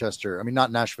to Winchester. I mean,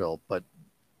 not Nashville, but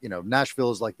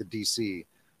Nashville is like the DC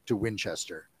to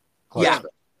Winchester. Clarksville.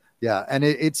 Yeah. And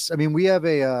we have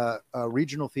a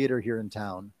regional theater here in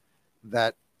town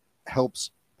that helps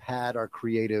pad our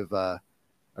creative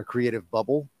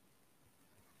bubble.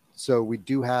 So we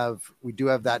do have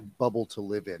that bubble to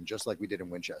live in, just like we did in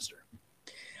Winchester.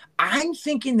 I'm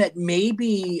thinking that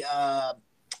maybe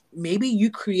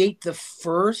you create the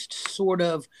first sort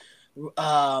of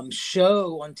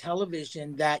show on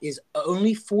television that is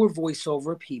only for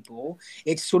voiceover people.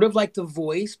 It's sort of like The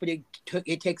Voice, but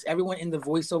it takes everyone in the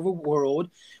voiceover world.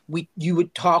 You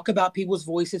would talk about people's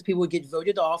voices. People would get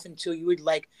voted off until you would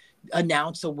like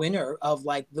announce a winner of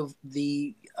like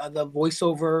the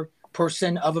voiceover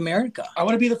person of America. I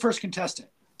want to be the first contestant.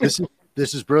 This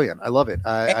is brilliant. I love it.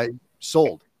 I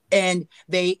sold. And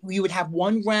you would have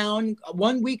one round.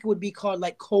 1 week would be called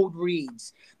like cold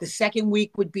reads. The second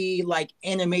week would be like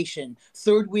animation.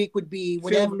 Third week would be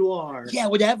whatever. Film noir. Yeah,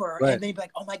 whatever. Right. And then you'd be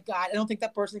like, oh my God, I don't think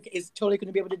that person is totally going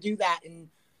to be able to do that. And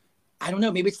I don't know.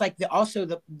 Maybe it's like that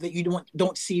you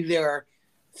don't see their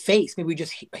face. Maybe we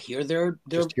just hear their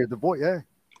just hear the voice. Yeah.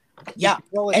 Yeah.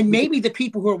 And maybe the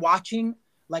people who are watching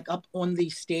like up on the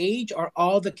stage are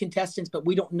all the contestants, but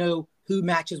we don't know who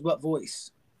matches what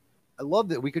voice. I love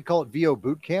that. We could call it VO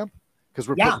boot camp because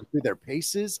we're putting through their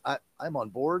paces. I'm on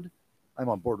board. I'm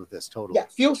on board with this totally.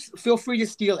 Yeah, feel free to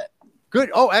steal it. Good.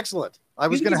 Oh, excellent. I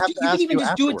was going to have to ask you. You can even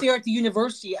just do it afterwards. there at the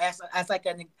university as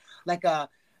like a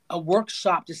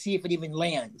workshop to see if it even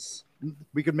lands.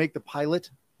 We could make the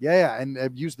pilot. Yeah, and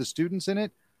use the students in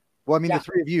it. Well, I mean, the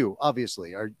three of you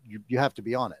obviously you have to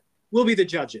be on it. We'll be the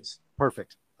judges.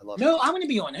 Perfect. I love it. No, I'm going to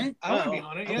be on it. I want to be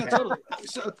on it. Yeah, Okay. totally.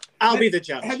 So I'll be the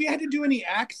judge. have you had to do any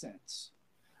accents?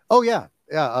 Oh yeah.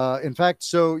 In fact,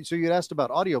 so you had asked about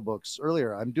audiobooks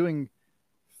earlier. I'm doing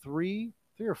three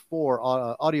or four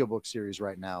audiobook series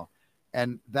right now,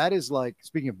 and that is like,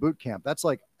 speaking of boot camp, that's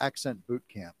like accent boot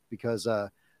camp, because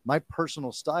my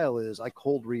personal style is I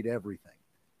cold read everything.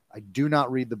 I do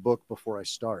not read the book before I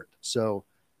start. So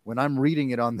when I'm reading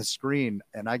it on the screen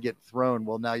and I get thrown,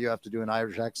 well, now you have to do an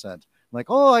Irish accent. I'm like,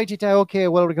 oh, okay,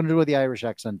 what are we going to do with the Irish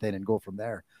accent then, and go from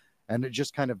there. And it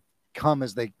just kind of come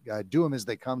as they do them as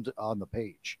they come on the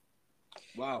page.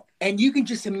 Wow. And you can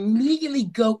just immediately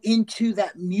go into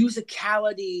that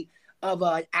musicality of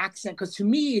an accent. Because to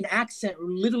me, an accent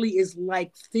literally is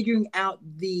like figuring out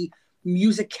the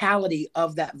musicality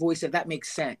of that voice, if that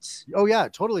makes sense. Oh yeah,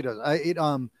 it totally does.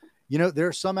 There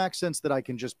are some accents that I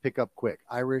can just pick up quick.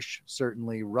 Irish,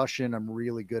 certainly. Russian, I'm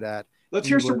really good at. Let's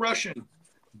hear some Russian.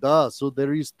 So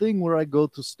there is thing where I go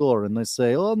to store and they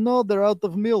say, oh no, they're out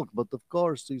of milk, but of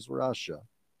course it's Russia.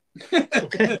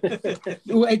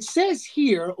 Well, it says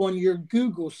here on your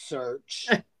Google search,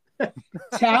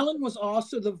 Talon was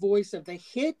also the voice of the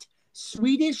hit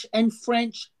Swedish and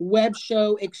French web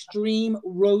show Extreme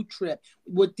Road Trip.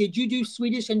 Did you do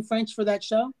Swedish and French for that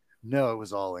show? No, it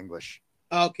was all English.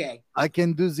 Okay. I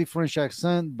can do the French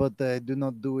accent, but I do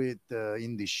not do it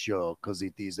in this show because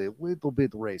it is a little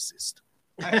bit racist.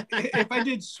 If I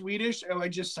did Swedish, I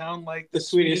would just sound like The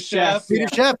Swedish chef.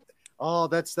 Swedish chef. Oh,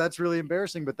 that's really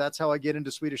embarrassing, but that's how I get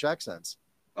into Swedish accents.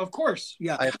 Of course.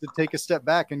 Yeah. I have to take a step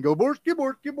back and go, borski,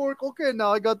 borski, bork. Okay,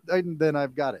 now then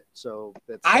I've got it. So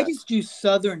that's I just do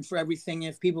Southern for everything.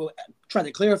 If people try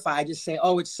to clarify, I just say,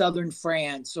 oh, it's Southern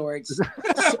France, or it's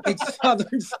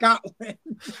Southern Scotland.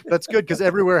 That's good, because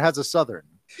everywhere has a Southern.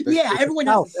 Yeah, everyone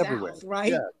has a South, everywhere,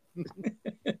 right?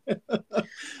 Yeah.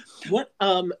 What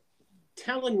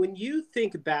Talon, when you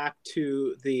think back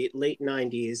to the late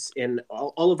 90s and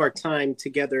all of our time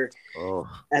together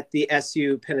at the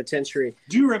SU penitentiary.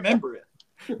 Do you remember it?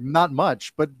 Not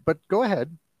much, but go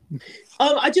ahead.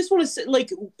 I just want to say,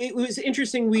 like, it was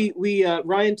interesting. We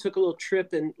Ryan took a little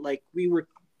trip, and like we were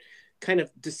kind of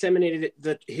disseminated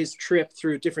his trip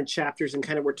through different chapters, and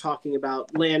kind of we're talking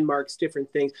about landmarks,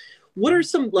 different things. What are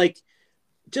some like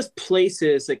just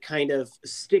places that kind of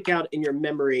stick out in your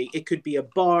memory? It could be a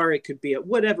bar, it could be a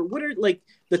whatever. What are like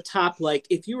the top, like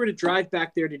if you were to drive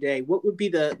back there today, what would be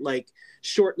the like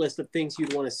short list of things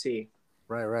you'd want to see?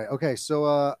 Right. Okay. So,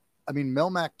 I mean,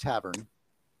 Melmac Tavern,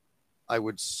 I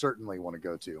would certainly want to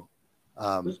go to.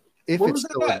 If Where it's was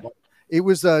still that? it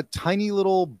was a tiny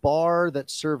little bar that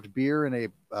served beer in a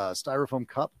styrofoam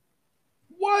cup.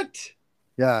 What?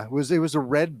 Yeah, it was a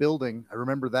red building. I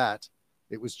remember that.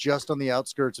 It was just on the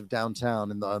outskirts of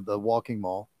downtown in the walking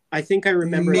mall. I think I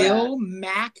remember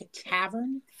Melmac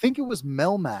Tavern. I think it was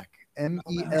Melmac,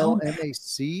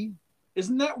 Melmac.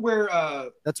 Isn't that where?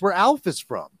 That's where Alf is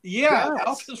from. Yeah, Yes.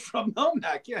 Alf is from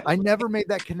Melmac. Yeah. I never made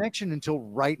that connection until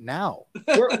right now.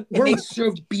 And they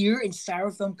served beer in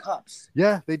styrofoam cups.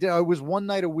 Yeah, they did. It was one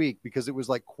night a week because it was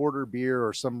like quarter beer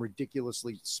or some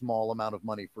ridiculously small amount of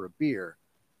money for a beer.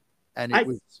 And it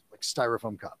was like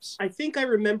styrofoam cups. I think I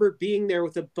remember being there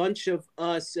with a bunch of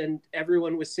us and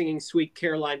everyone was singing Sweet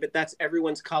Caroline, but that's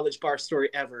everyone's college bar story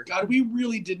ever. God, we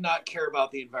really did not care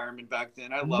about the environment back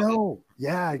then. I love it.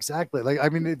 Yeah, exactly. Like, I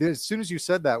mean, as soon as you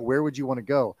said that, where would you want to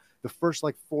go? The first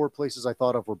like 4 places I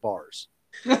thought of were bars.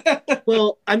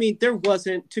 Well, I mean, there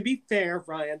wasn't, to be fair,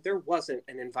 Ryan, there wasn't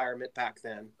an environment back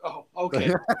then. Oh,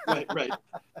 okay. Right.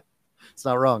 It's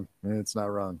not wrong. It's not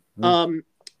wrong.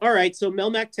 All right, so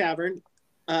Melmac Tavern.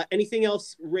 Anything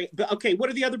else? Okay, what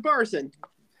are the other bars then?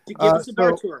 Give us a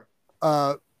bar tour.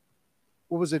 What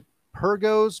was it?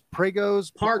 Pargos?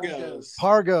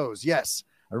 Yes.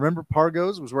 I remember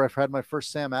Pargos was where I've had my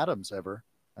first Sam Adams ever,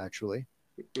 actually.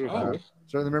 Oh.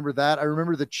 So I remember that. I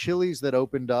remember the Chili's that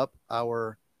opened up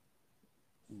our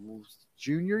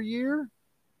junior year.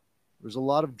 There was a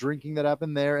lot of drinking that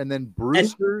happened there, and then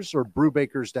Brewster's or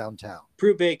Brewbaker's downtown.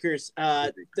 Brewbaker's.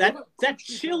 That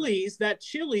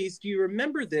Chili's. Do you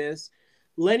remember this?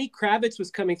 Lenny Kravitz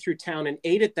was coming through town and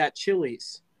ate at that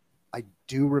Chili's. I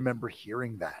do remember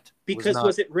hearing that. Because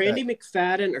was it Randy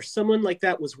McFadden or someone like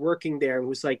that was working there and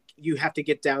was like, "You have to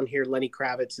get down here. Lenny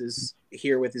Kravitz is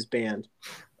here with his band."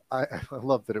 I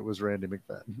love that it was Randy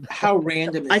McFadden. How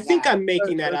random is I think that? I'm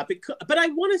making that up. But I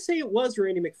want to say it was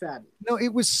Randy McFadden. No,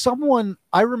 it was someone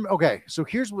I remember. Okay, so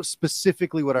here's what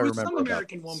specifically what I remember. Some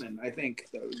American woman, I think.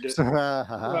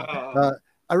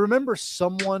 I remember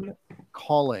someone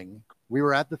calling. We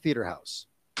were at the theater house.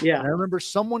 Yeah. And I remember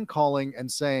someone calling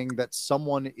and saying that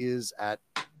someone is at,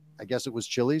 I guess it was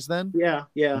Chili's then. Yeah.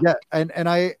 And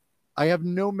I have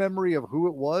no memory of who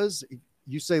it was.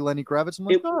 You say Lenny Kravitz. I'm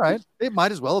like, all right, it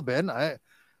might as well have been. I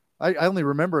only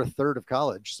remember a third of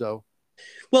college, so.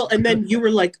 Well, and then you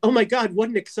were like, "Oh my God, what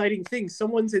an exciting thing!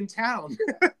 Someone's in town."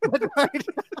 Right?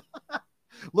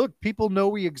 Look, people know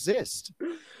we exist.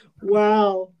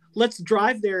 Wow, let's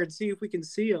drive there and see if we can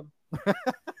see him.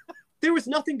 There was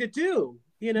nothing to do,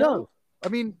 you know. No, I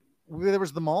mean, there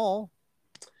was the mall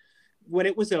when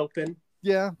it was open.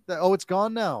 Yeah. It's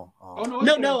gone now. Oh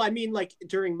no. I mean, like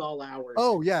during mall hours.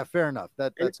 Oh yeah, fair enough.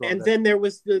 And then there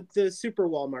was the super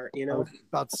Walmart. You know. I was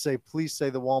about to say, please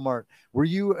say the Walmart. Were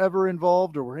you ever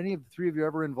involved, or were any of the three of you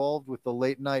ever involved with the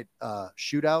late night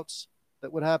shootouts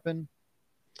that would happen?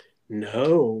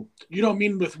 No. You don't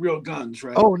mean with real guns,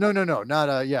 right? Oh no,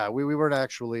 not yeah. We weren't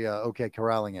actually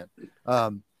corralling it.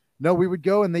 No, we would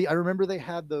go and I remember they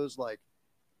had those like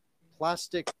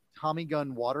plastic Tommy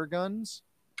gun water guns.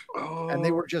 Oh. And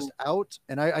they were just out.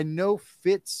 And I know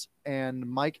Fitz and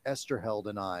Mike Esterheld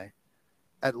and I,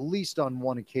 at least on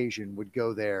one occasion, would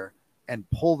go there and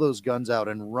pull those guns out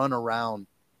and run around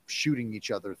shooting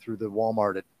each other through the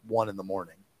Walmart at 1 a.m.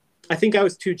 I think I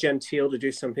was too genteel to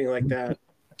do something like that.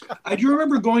 I do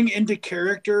remember going into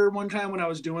character one time when I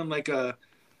was doing like a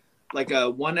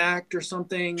one act or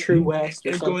something. True West.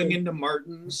 And going into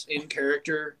Martin's in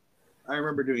character. I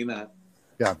remember doing that.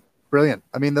 Yeah. Brilliant.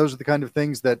 I mean, those are the kind of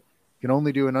things that you can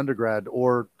only do in undergrad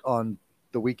or on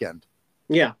the weekend.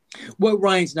 Yeah. What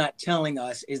Ryan's not telling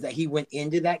us is that he went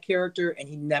into that character and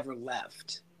he never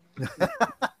left.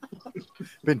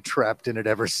 Been trapped in it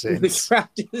ever since. Been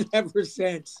trapped in it ever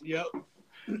since. Yep.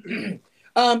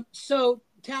 So,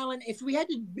 Talon, if we had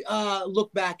to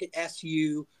look back at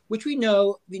SU, which we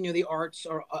know, the arts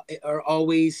are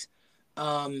always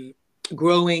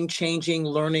growing, changing,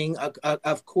 learning.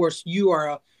 Of course, you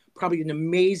are probably an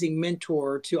amazing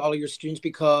mentor to all of your students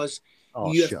because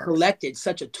you have collected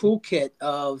such a toolkit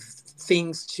of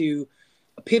things to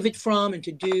pivot from and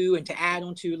to do and to add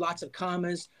on to, lots of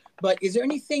commas. But is there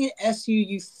anything at SU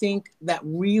you think that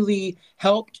really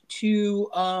helped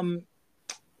to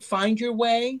find your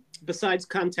way? Besides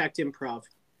contact improv.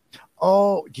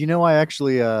 Oh, do you know I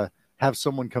actually have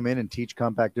someone come in and teach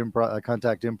contact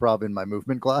improv in my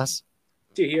movement class?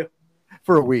 Do you?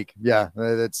 For a week, yeah.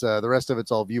 That's the rest of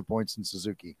it's all viewpoints and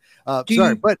Suzuki.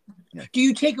 Did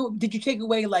you take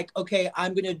away like, okay,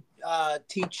 I'm going to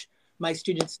teach my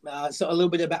students so a little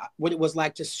bit about what it was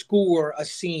like to score a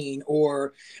scene,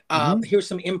 or here's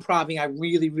some improving I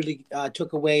really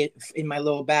took away in my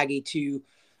little baggie to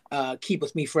keep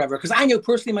with me forever. Because I know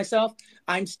personally myself,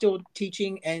 I'm still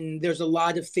teaching, and there's a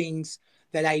lot of things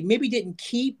that I maybe didn't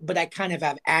keep, but I kind of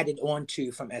have added on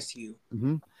to from SU.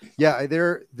 Mm-hmm. Yeah,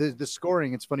 the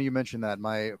scoring. It's funny you mentioned that.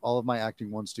 All of my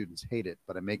Acting 1 students hate it,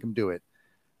 but I make them do it.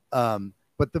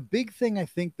 But the big thing I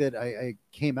think that I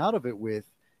came out of it with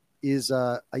is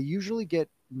I usually get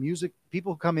music.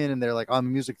 People come in and they're like, I'm a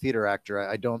music theater actor.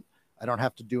 I don't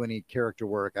have to do any character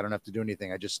work. I don't have to do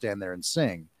anything. I just stand there and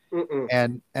sing.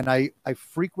 And I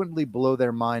frequently blow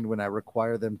their mind when I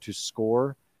require them to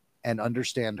score and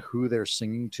understand who they're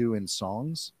singing to in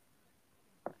songs.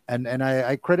 And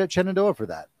I credit Shenandoah for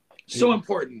that. So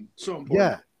important.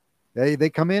 Yeah. They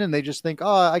come in and they just think,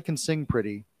 oh, I can sing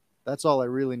pretty. That's all I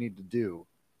really need to do.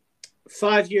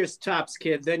 5 years tops,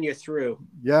 kid. Then you're through.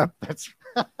 Yeah. That's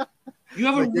you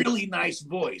have a really nice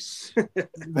voice.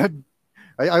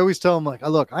 I always tell them, like,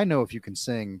 look, I know if you can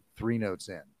sing 3 notes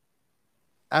in.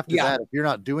 After that, if you're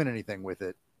not doing anything with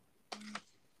it,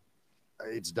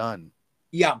 it's done.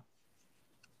 Yeah.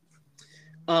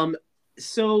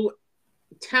 So,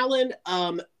 Talon,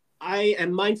 I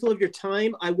am mindful of your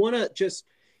time. I want to just,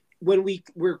 when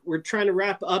we're trying to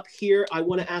wrap up here, I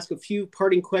want to ask a few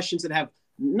parting questions that have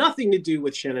nothing to do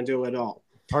with Shenandoah at all.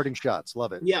 Parting shots.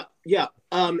 Love it. Yeah.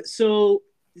 So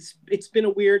it's been a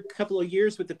weird couple of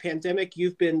years with the pandemic.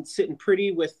 You've been sitting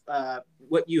pretty with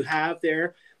what you have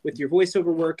there with your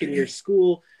voiceover work in your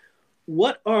school.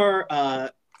 What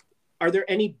are there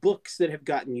any books that have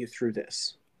gotten you through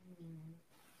this?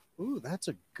 Ooh, that's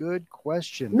a good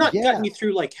question. Not gotten you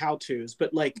through like how-tos,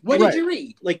 but like what did you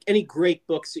read? Like any great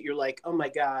books that you're like, oh my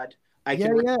God, I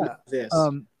can read this.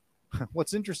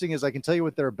 What's interesting is I can tell you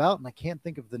what they're about, and I can't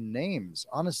think of the names.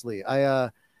 Honestly,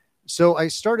 I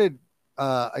started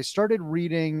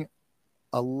reading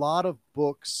a lot of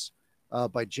books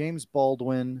by James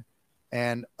Baldwin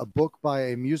and a book by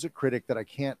a music critic that I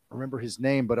can't remember his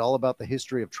name, but all about the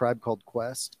history of Tribe Called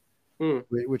Quest,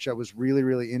 which I was really,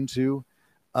 really into.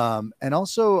 And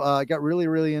also I got really,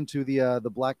 really into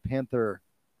the Black Panther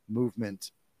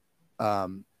movement.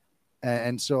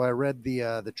 And so I read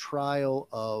the trial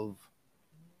of,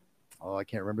 I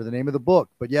can't remember the name of the book,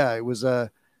 but yeah, it was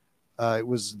the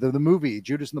movie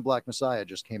Judas and the Black Messiah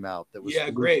just came out. That was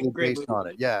great based on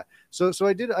it. Yeah. So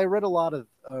I read a lot of,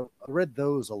 I read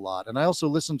those a lot. And I also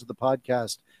listened to the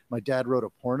podcast. My dad wrote a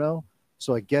porno.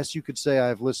 So I guess you could say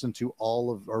I've listened to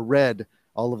read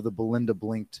all of the Belinda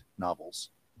Blinked novels.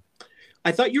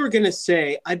 I thought you were going to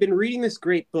say, I've been reading this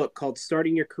great book called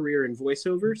Starting Your Career in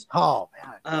Voiceovers. Oh,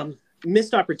 man.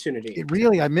 Missed opportunity.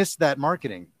 I missed that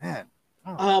marketing, man.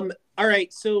 Oh. All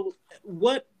right. So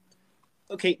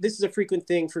okay, this is a frequent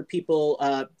thing for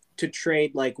people to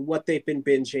trade, like what they've been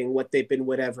binging, what they've been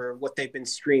what they've been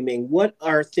streaming. What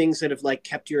are things that have like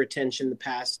kept your attention the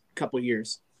past couple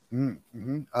years?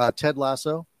 Mm-hmm. Ted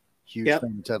Lasso. Huge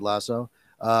fan of Ted Lasso.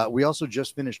 We also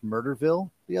just finished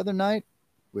Murderville the other night,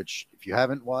 which if you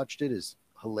haven't watched it is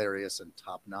hilarious and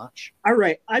top notch. All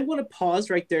right. I want to pause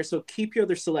right there. So keep your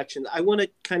other selections. I want to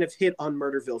kind of hit on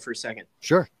Murderville for a second.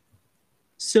 Sure.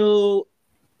 So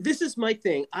this is my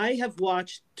thing. I have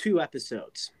watched 2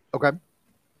 episodes. Okay.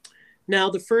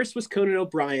 Now, the first was Conan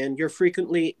O'Brien. You're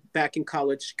frequently back in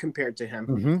college compared to him.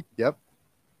 Mm-hmm. Yep.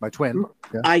 My twin.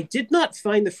 Yeah. I did not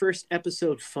find the first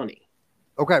episode funny.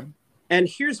 Okay. And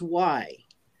here's why.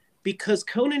 Because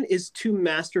Conan is too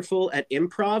masterful at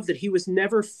improv that he was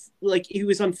never he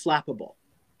was unflappable.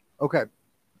 Okay.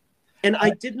 And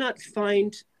I did not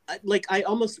find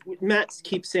Matt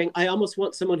keeps saying, I almost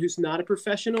want someone who's not a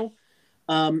professional.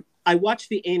 I watched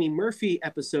the Annie Murphy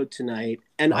episode tonight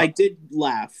and I did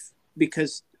laugh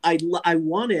because I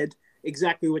wanted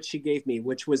exactly what she gave me,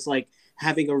 which was like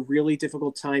having a really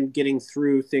difficult time getting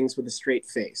through things with a straight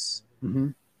face.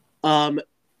 Mm-hmm.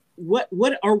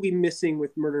 What are we missing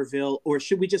with Murderville, or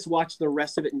should we just watch the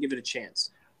rest of it and give it a chance?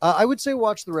 I would say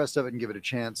watch the rest of it and give it a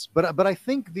chance. But I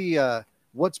think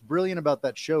what's brilliant about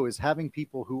that show is having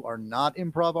people who are not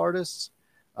improv artists.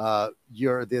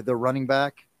 You're the running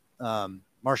back,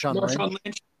 Marshawn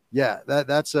Lynch. Yeah,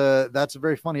 that's a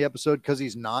very funny episode because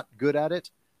he's not good at it.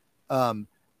 And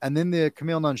then the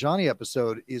Kumail Nanjiani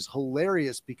episode is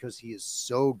hilarious because he is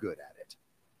so good at it.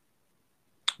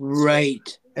 Right.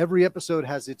 So every episode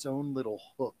has its own little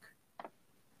hook.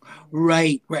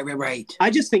 Right. I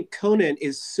just think Conan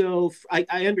is so...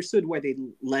 I understood why they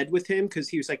led with him because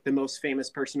he was like the most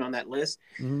famous person on that list.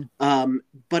 Mm-hmm.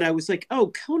 But I was like,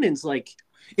 oh, Conan's like...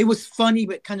 It was funny,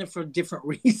 but kind of for different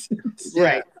reasons. Yeah.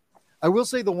 Right. I will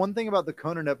say the one thing about the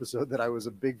Conan episode that I was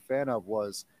a big fan of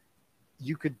was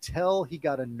you could tell he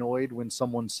got annoyed when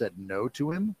someone said no to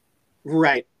him.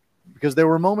 Right. Because there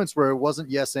were moments where it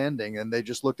wasn't yes ending and they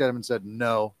just looked at him and said,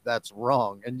 no, that's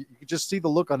wrong. And you could just see the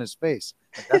look on his face.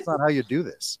 Like, that's not how you do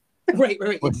this. Right.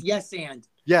 It's yes and.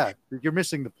 Yeah, you're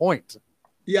missing the point.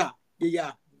 Yeah.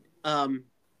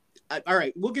 All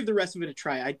right, we'll give the rest of it a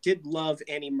try. I did love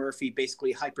Annie Murphy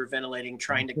basically hyperventilating,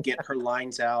 trying to get her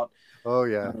lines out. Oh,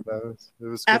 yeah. It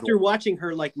was after watching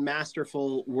her like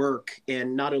masterful work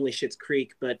in not only Schitt's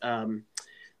Creek, but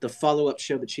the follow-up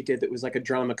show that she did that was like a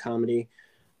drama comedy.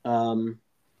 I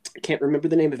can't remember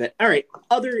the name of it. All right,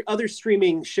 other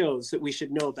streaming shows that we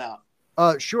should know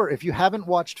about. Sure. If you haven't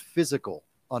watched Physical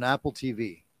on Apple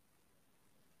TV,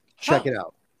 check it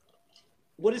out.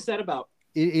 What is that about?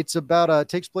 It's about it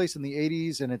takes place in the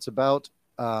 80s and it's about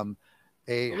a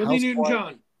Olivia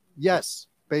Newton-John. Yes,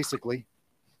 basically.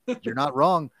 You're not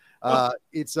wrong.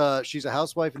 She's a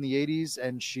housewife in the 80s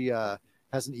and she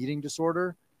has an eating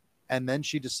disorder, and then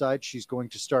she decides she's going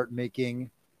to start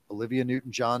making Olivia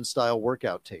Newton-John style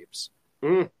workout tapes.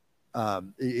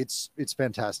 It's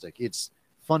fantastic. It's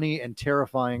funny and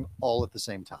terrifying all at the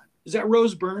same time. Is that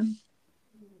Rose Byrne?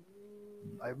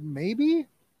 Maybe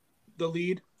the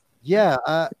lead. Yeah,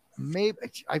 maybe.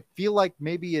 I feel like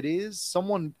maybe it is.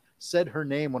 Someone said her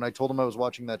name when I told them I was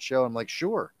watching that show. I'm like,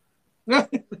 sure.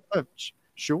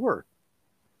 Sure.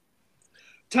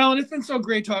 Talon, it's been so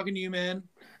great talking to you, man.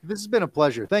 This has been a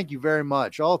pleasure. Thank you very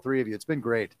much. All three of you. It's been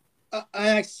great.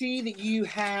 I see that you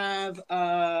have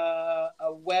a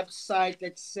website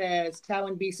that says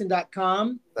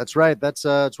talonbeeson.com. That's right. That's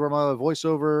where my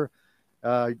voiceover.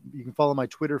 You can follow my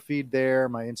Twitter feed there.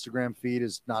 My Instagram feed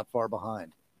is not far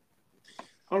behind.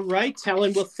 All right,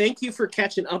 Talon. Well, thank you for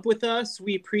catching up with us.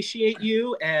 We appreciate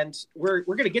you, and we're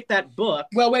going to get that book.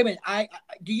 Well, wait a minute.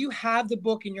 Do you have the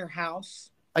book in your house?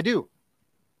 I do.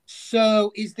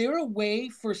 So, is there a way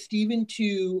for Stephen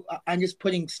to? I'm just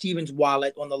putting Stephen's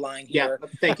wallet on the line here. Yeah,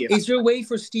 thank you. Is there a way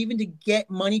for Stephen to get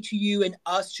money to you and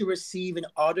us to receive an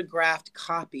autographed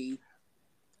copy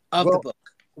of the book?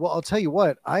 Well, I'll tell you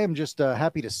what. I am just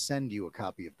happy to send you a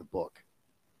copy of the book.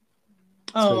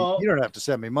 Oh, so you don't have to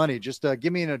send me money. Just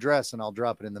give me an address and I'll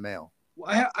drop it in the mail.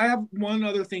 I have one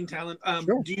other thing, Talon.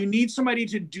 Sure. Do you need somebody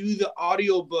to do the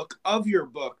audiobook of your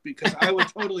book? Because I would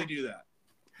totally do that.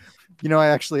 You know, I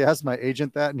actually asked my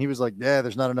agent that, and he was like, "Yeah,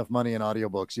 there's not enough money in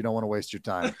audiobooks. You don't want to waste your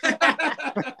time." I'm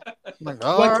like,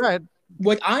 oh, all right.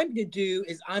 What I'm going to do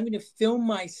is I'm going to film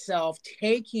myself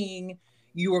taking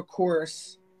your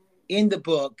course in the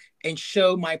book and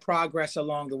show my progress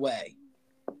along the way.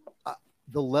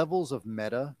 The levels of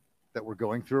meta that we're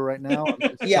going through right now.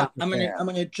 I'm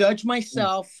gonna judge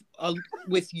myself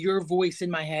with your voice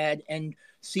in my head and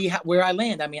see where I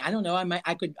land. I mean, I don't know. I might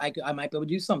be able to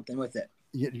do something with it.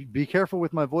 Yeah, be careful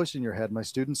with my voice in your head. My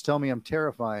students tell me I'm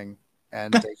terrifying,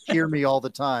 and they hear me all the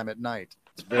time at night.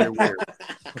 It's very weird.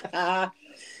 All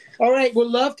right.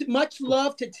 Well, much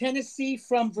love to Tennessee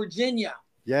from Virginia.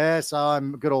 Yes,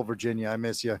 I'm good old Virginia. I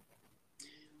miss you.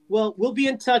 Well, we'll be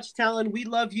in touch, Talon. We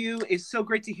love you. It's so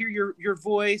great to hear your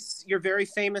voice, your very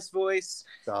famous voice.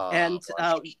 And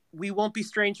we won't be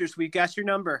strangers. We've got your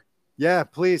number. Yeah,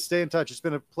 please stay in touch. It's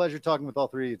been a pleasure talking with all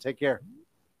three of you. Take care.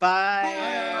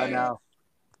 Bye. Bye now.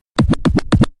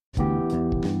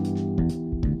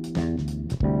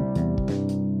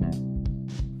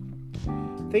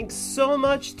 Thanks so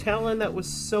much, Talon. That was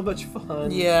so much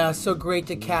fun. Yeah, so great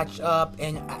to catch up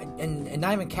and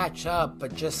not even catch up,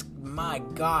 but just, my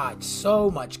God,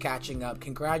 so much catching up.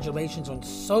 Congratulations on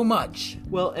so much.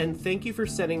 Well, and thank you for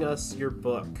sending us your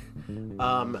book.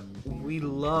 We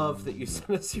love that you sent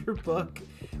us your book.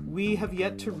 We have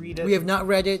yet to read it. We have not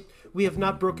read it. We have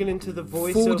not broken into the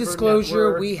voiceover Full disclosure,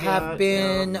 network we have yet.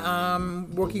 been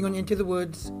working on Into the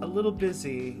Woods. A little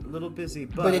busy,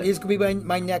 but it is going to be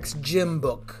my next gym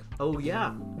book. Oh,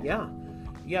 yeah.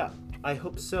 I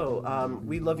hope so.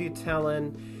 We love you,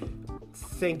 Talon.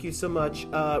 Thank you so much.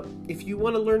 If you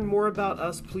want to learn more about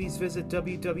us, please visit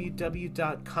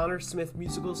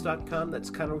www.connorsmithmusicals.com. That's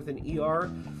Connor with an ER.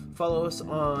 Follow us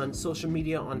on social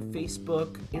media on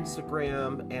Facebook,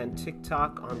 Instagram, and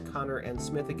TikTok on Connor and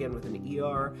Smith, again with an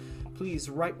ER. Please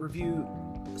write, review,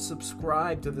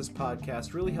 subscribe to this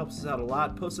podcast. Really helps us out a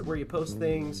lot. Post it where you post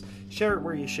things. Share it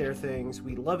where you share things.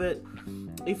 We love it.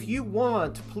 If you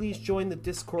want, please join the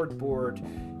Discord board.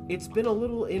 It's been a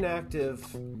little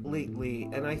inactive lately,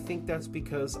 and I think that's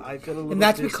because I've been a little And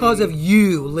that's busy. because of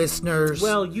you, listeners.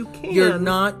 Well, you can. You're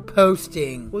not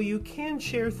posting. Well, you can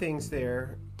share things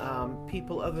there.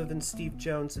 People other than Steve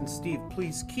Jones and Steve,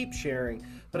 please keep sharing.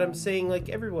 But I'm saying, like,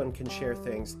 everyone can share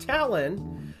things.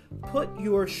 Talon, put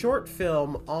your short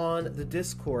film on the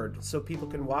Discord so people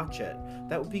can watch it.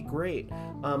 That would be great.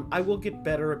 I will get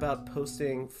better about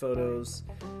posting photos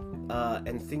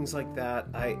and things like that.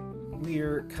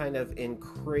 We're kind of in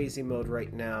crazy mode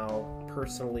right now,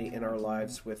 personally, in our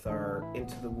lives with our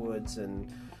Into the Woods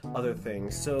and other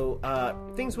things. So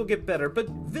things will get better, but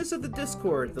visit the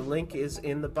Discord. The link is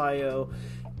in the bio.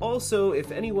 Also,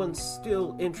 if anyone's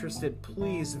still interested,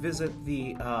 please visit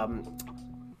the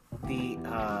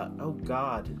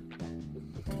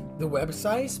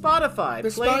website? Spotify the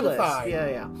playlist. Spotify.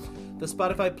 Yeah. The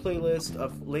Spotify playlist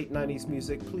of late 90s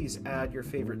music. Please add your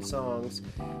favorite songs.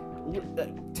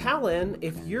 Talon,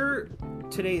 if you're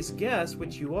today's guest,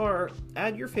 which you are,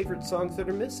 add your favorite songs that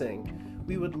are missing.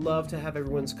 We would love to have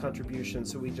everyone's contribution,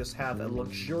 so we just have a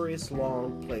luxurious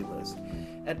long playlist.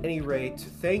 At any rate,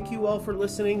 thank you all for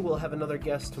listening. We'll have another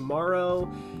guest tomorrow,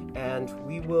 and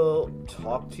we will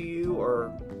talk to you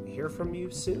or hear from you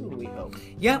soon, we hope.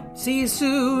 Yep. See you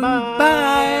soon. Bye.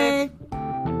 Bye.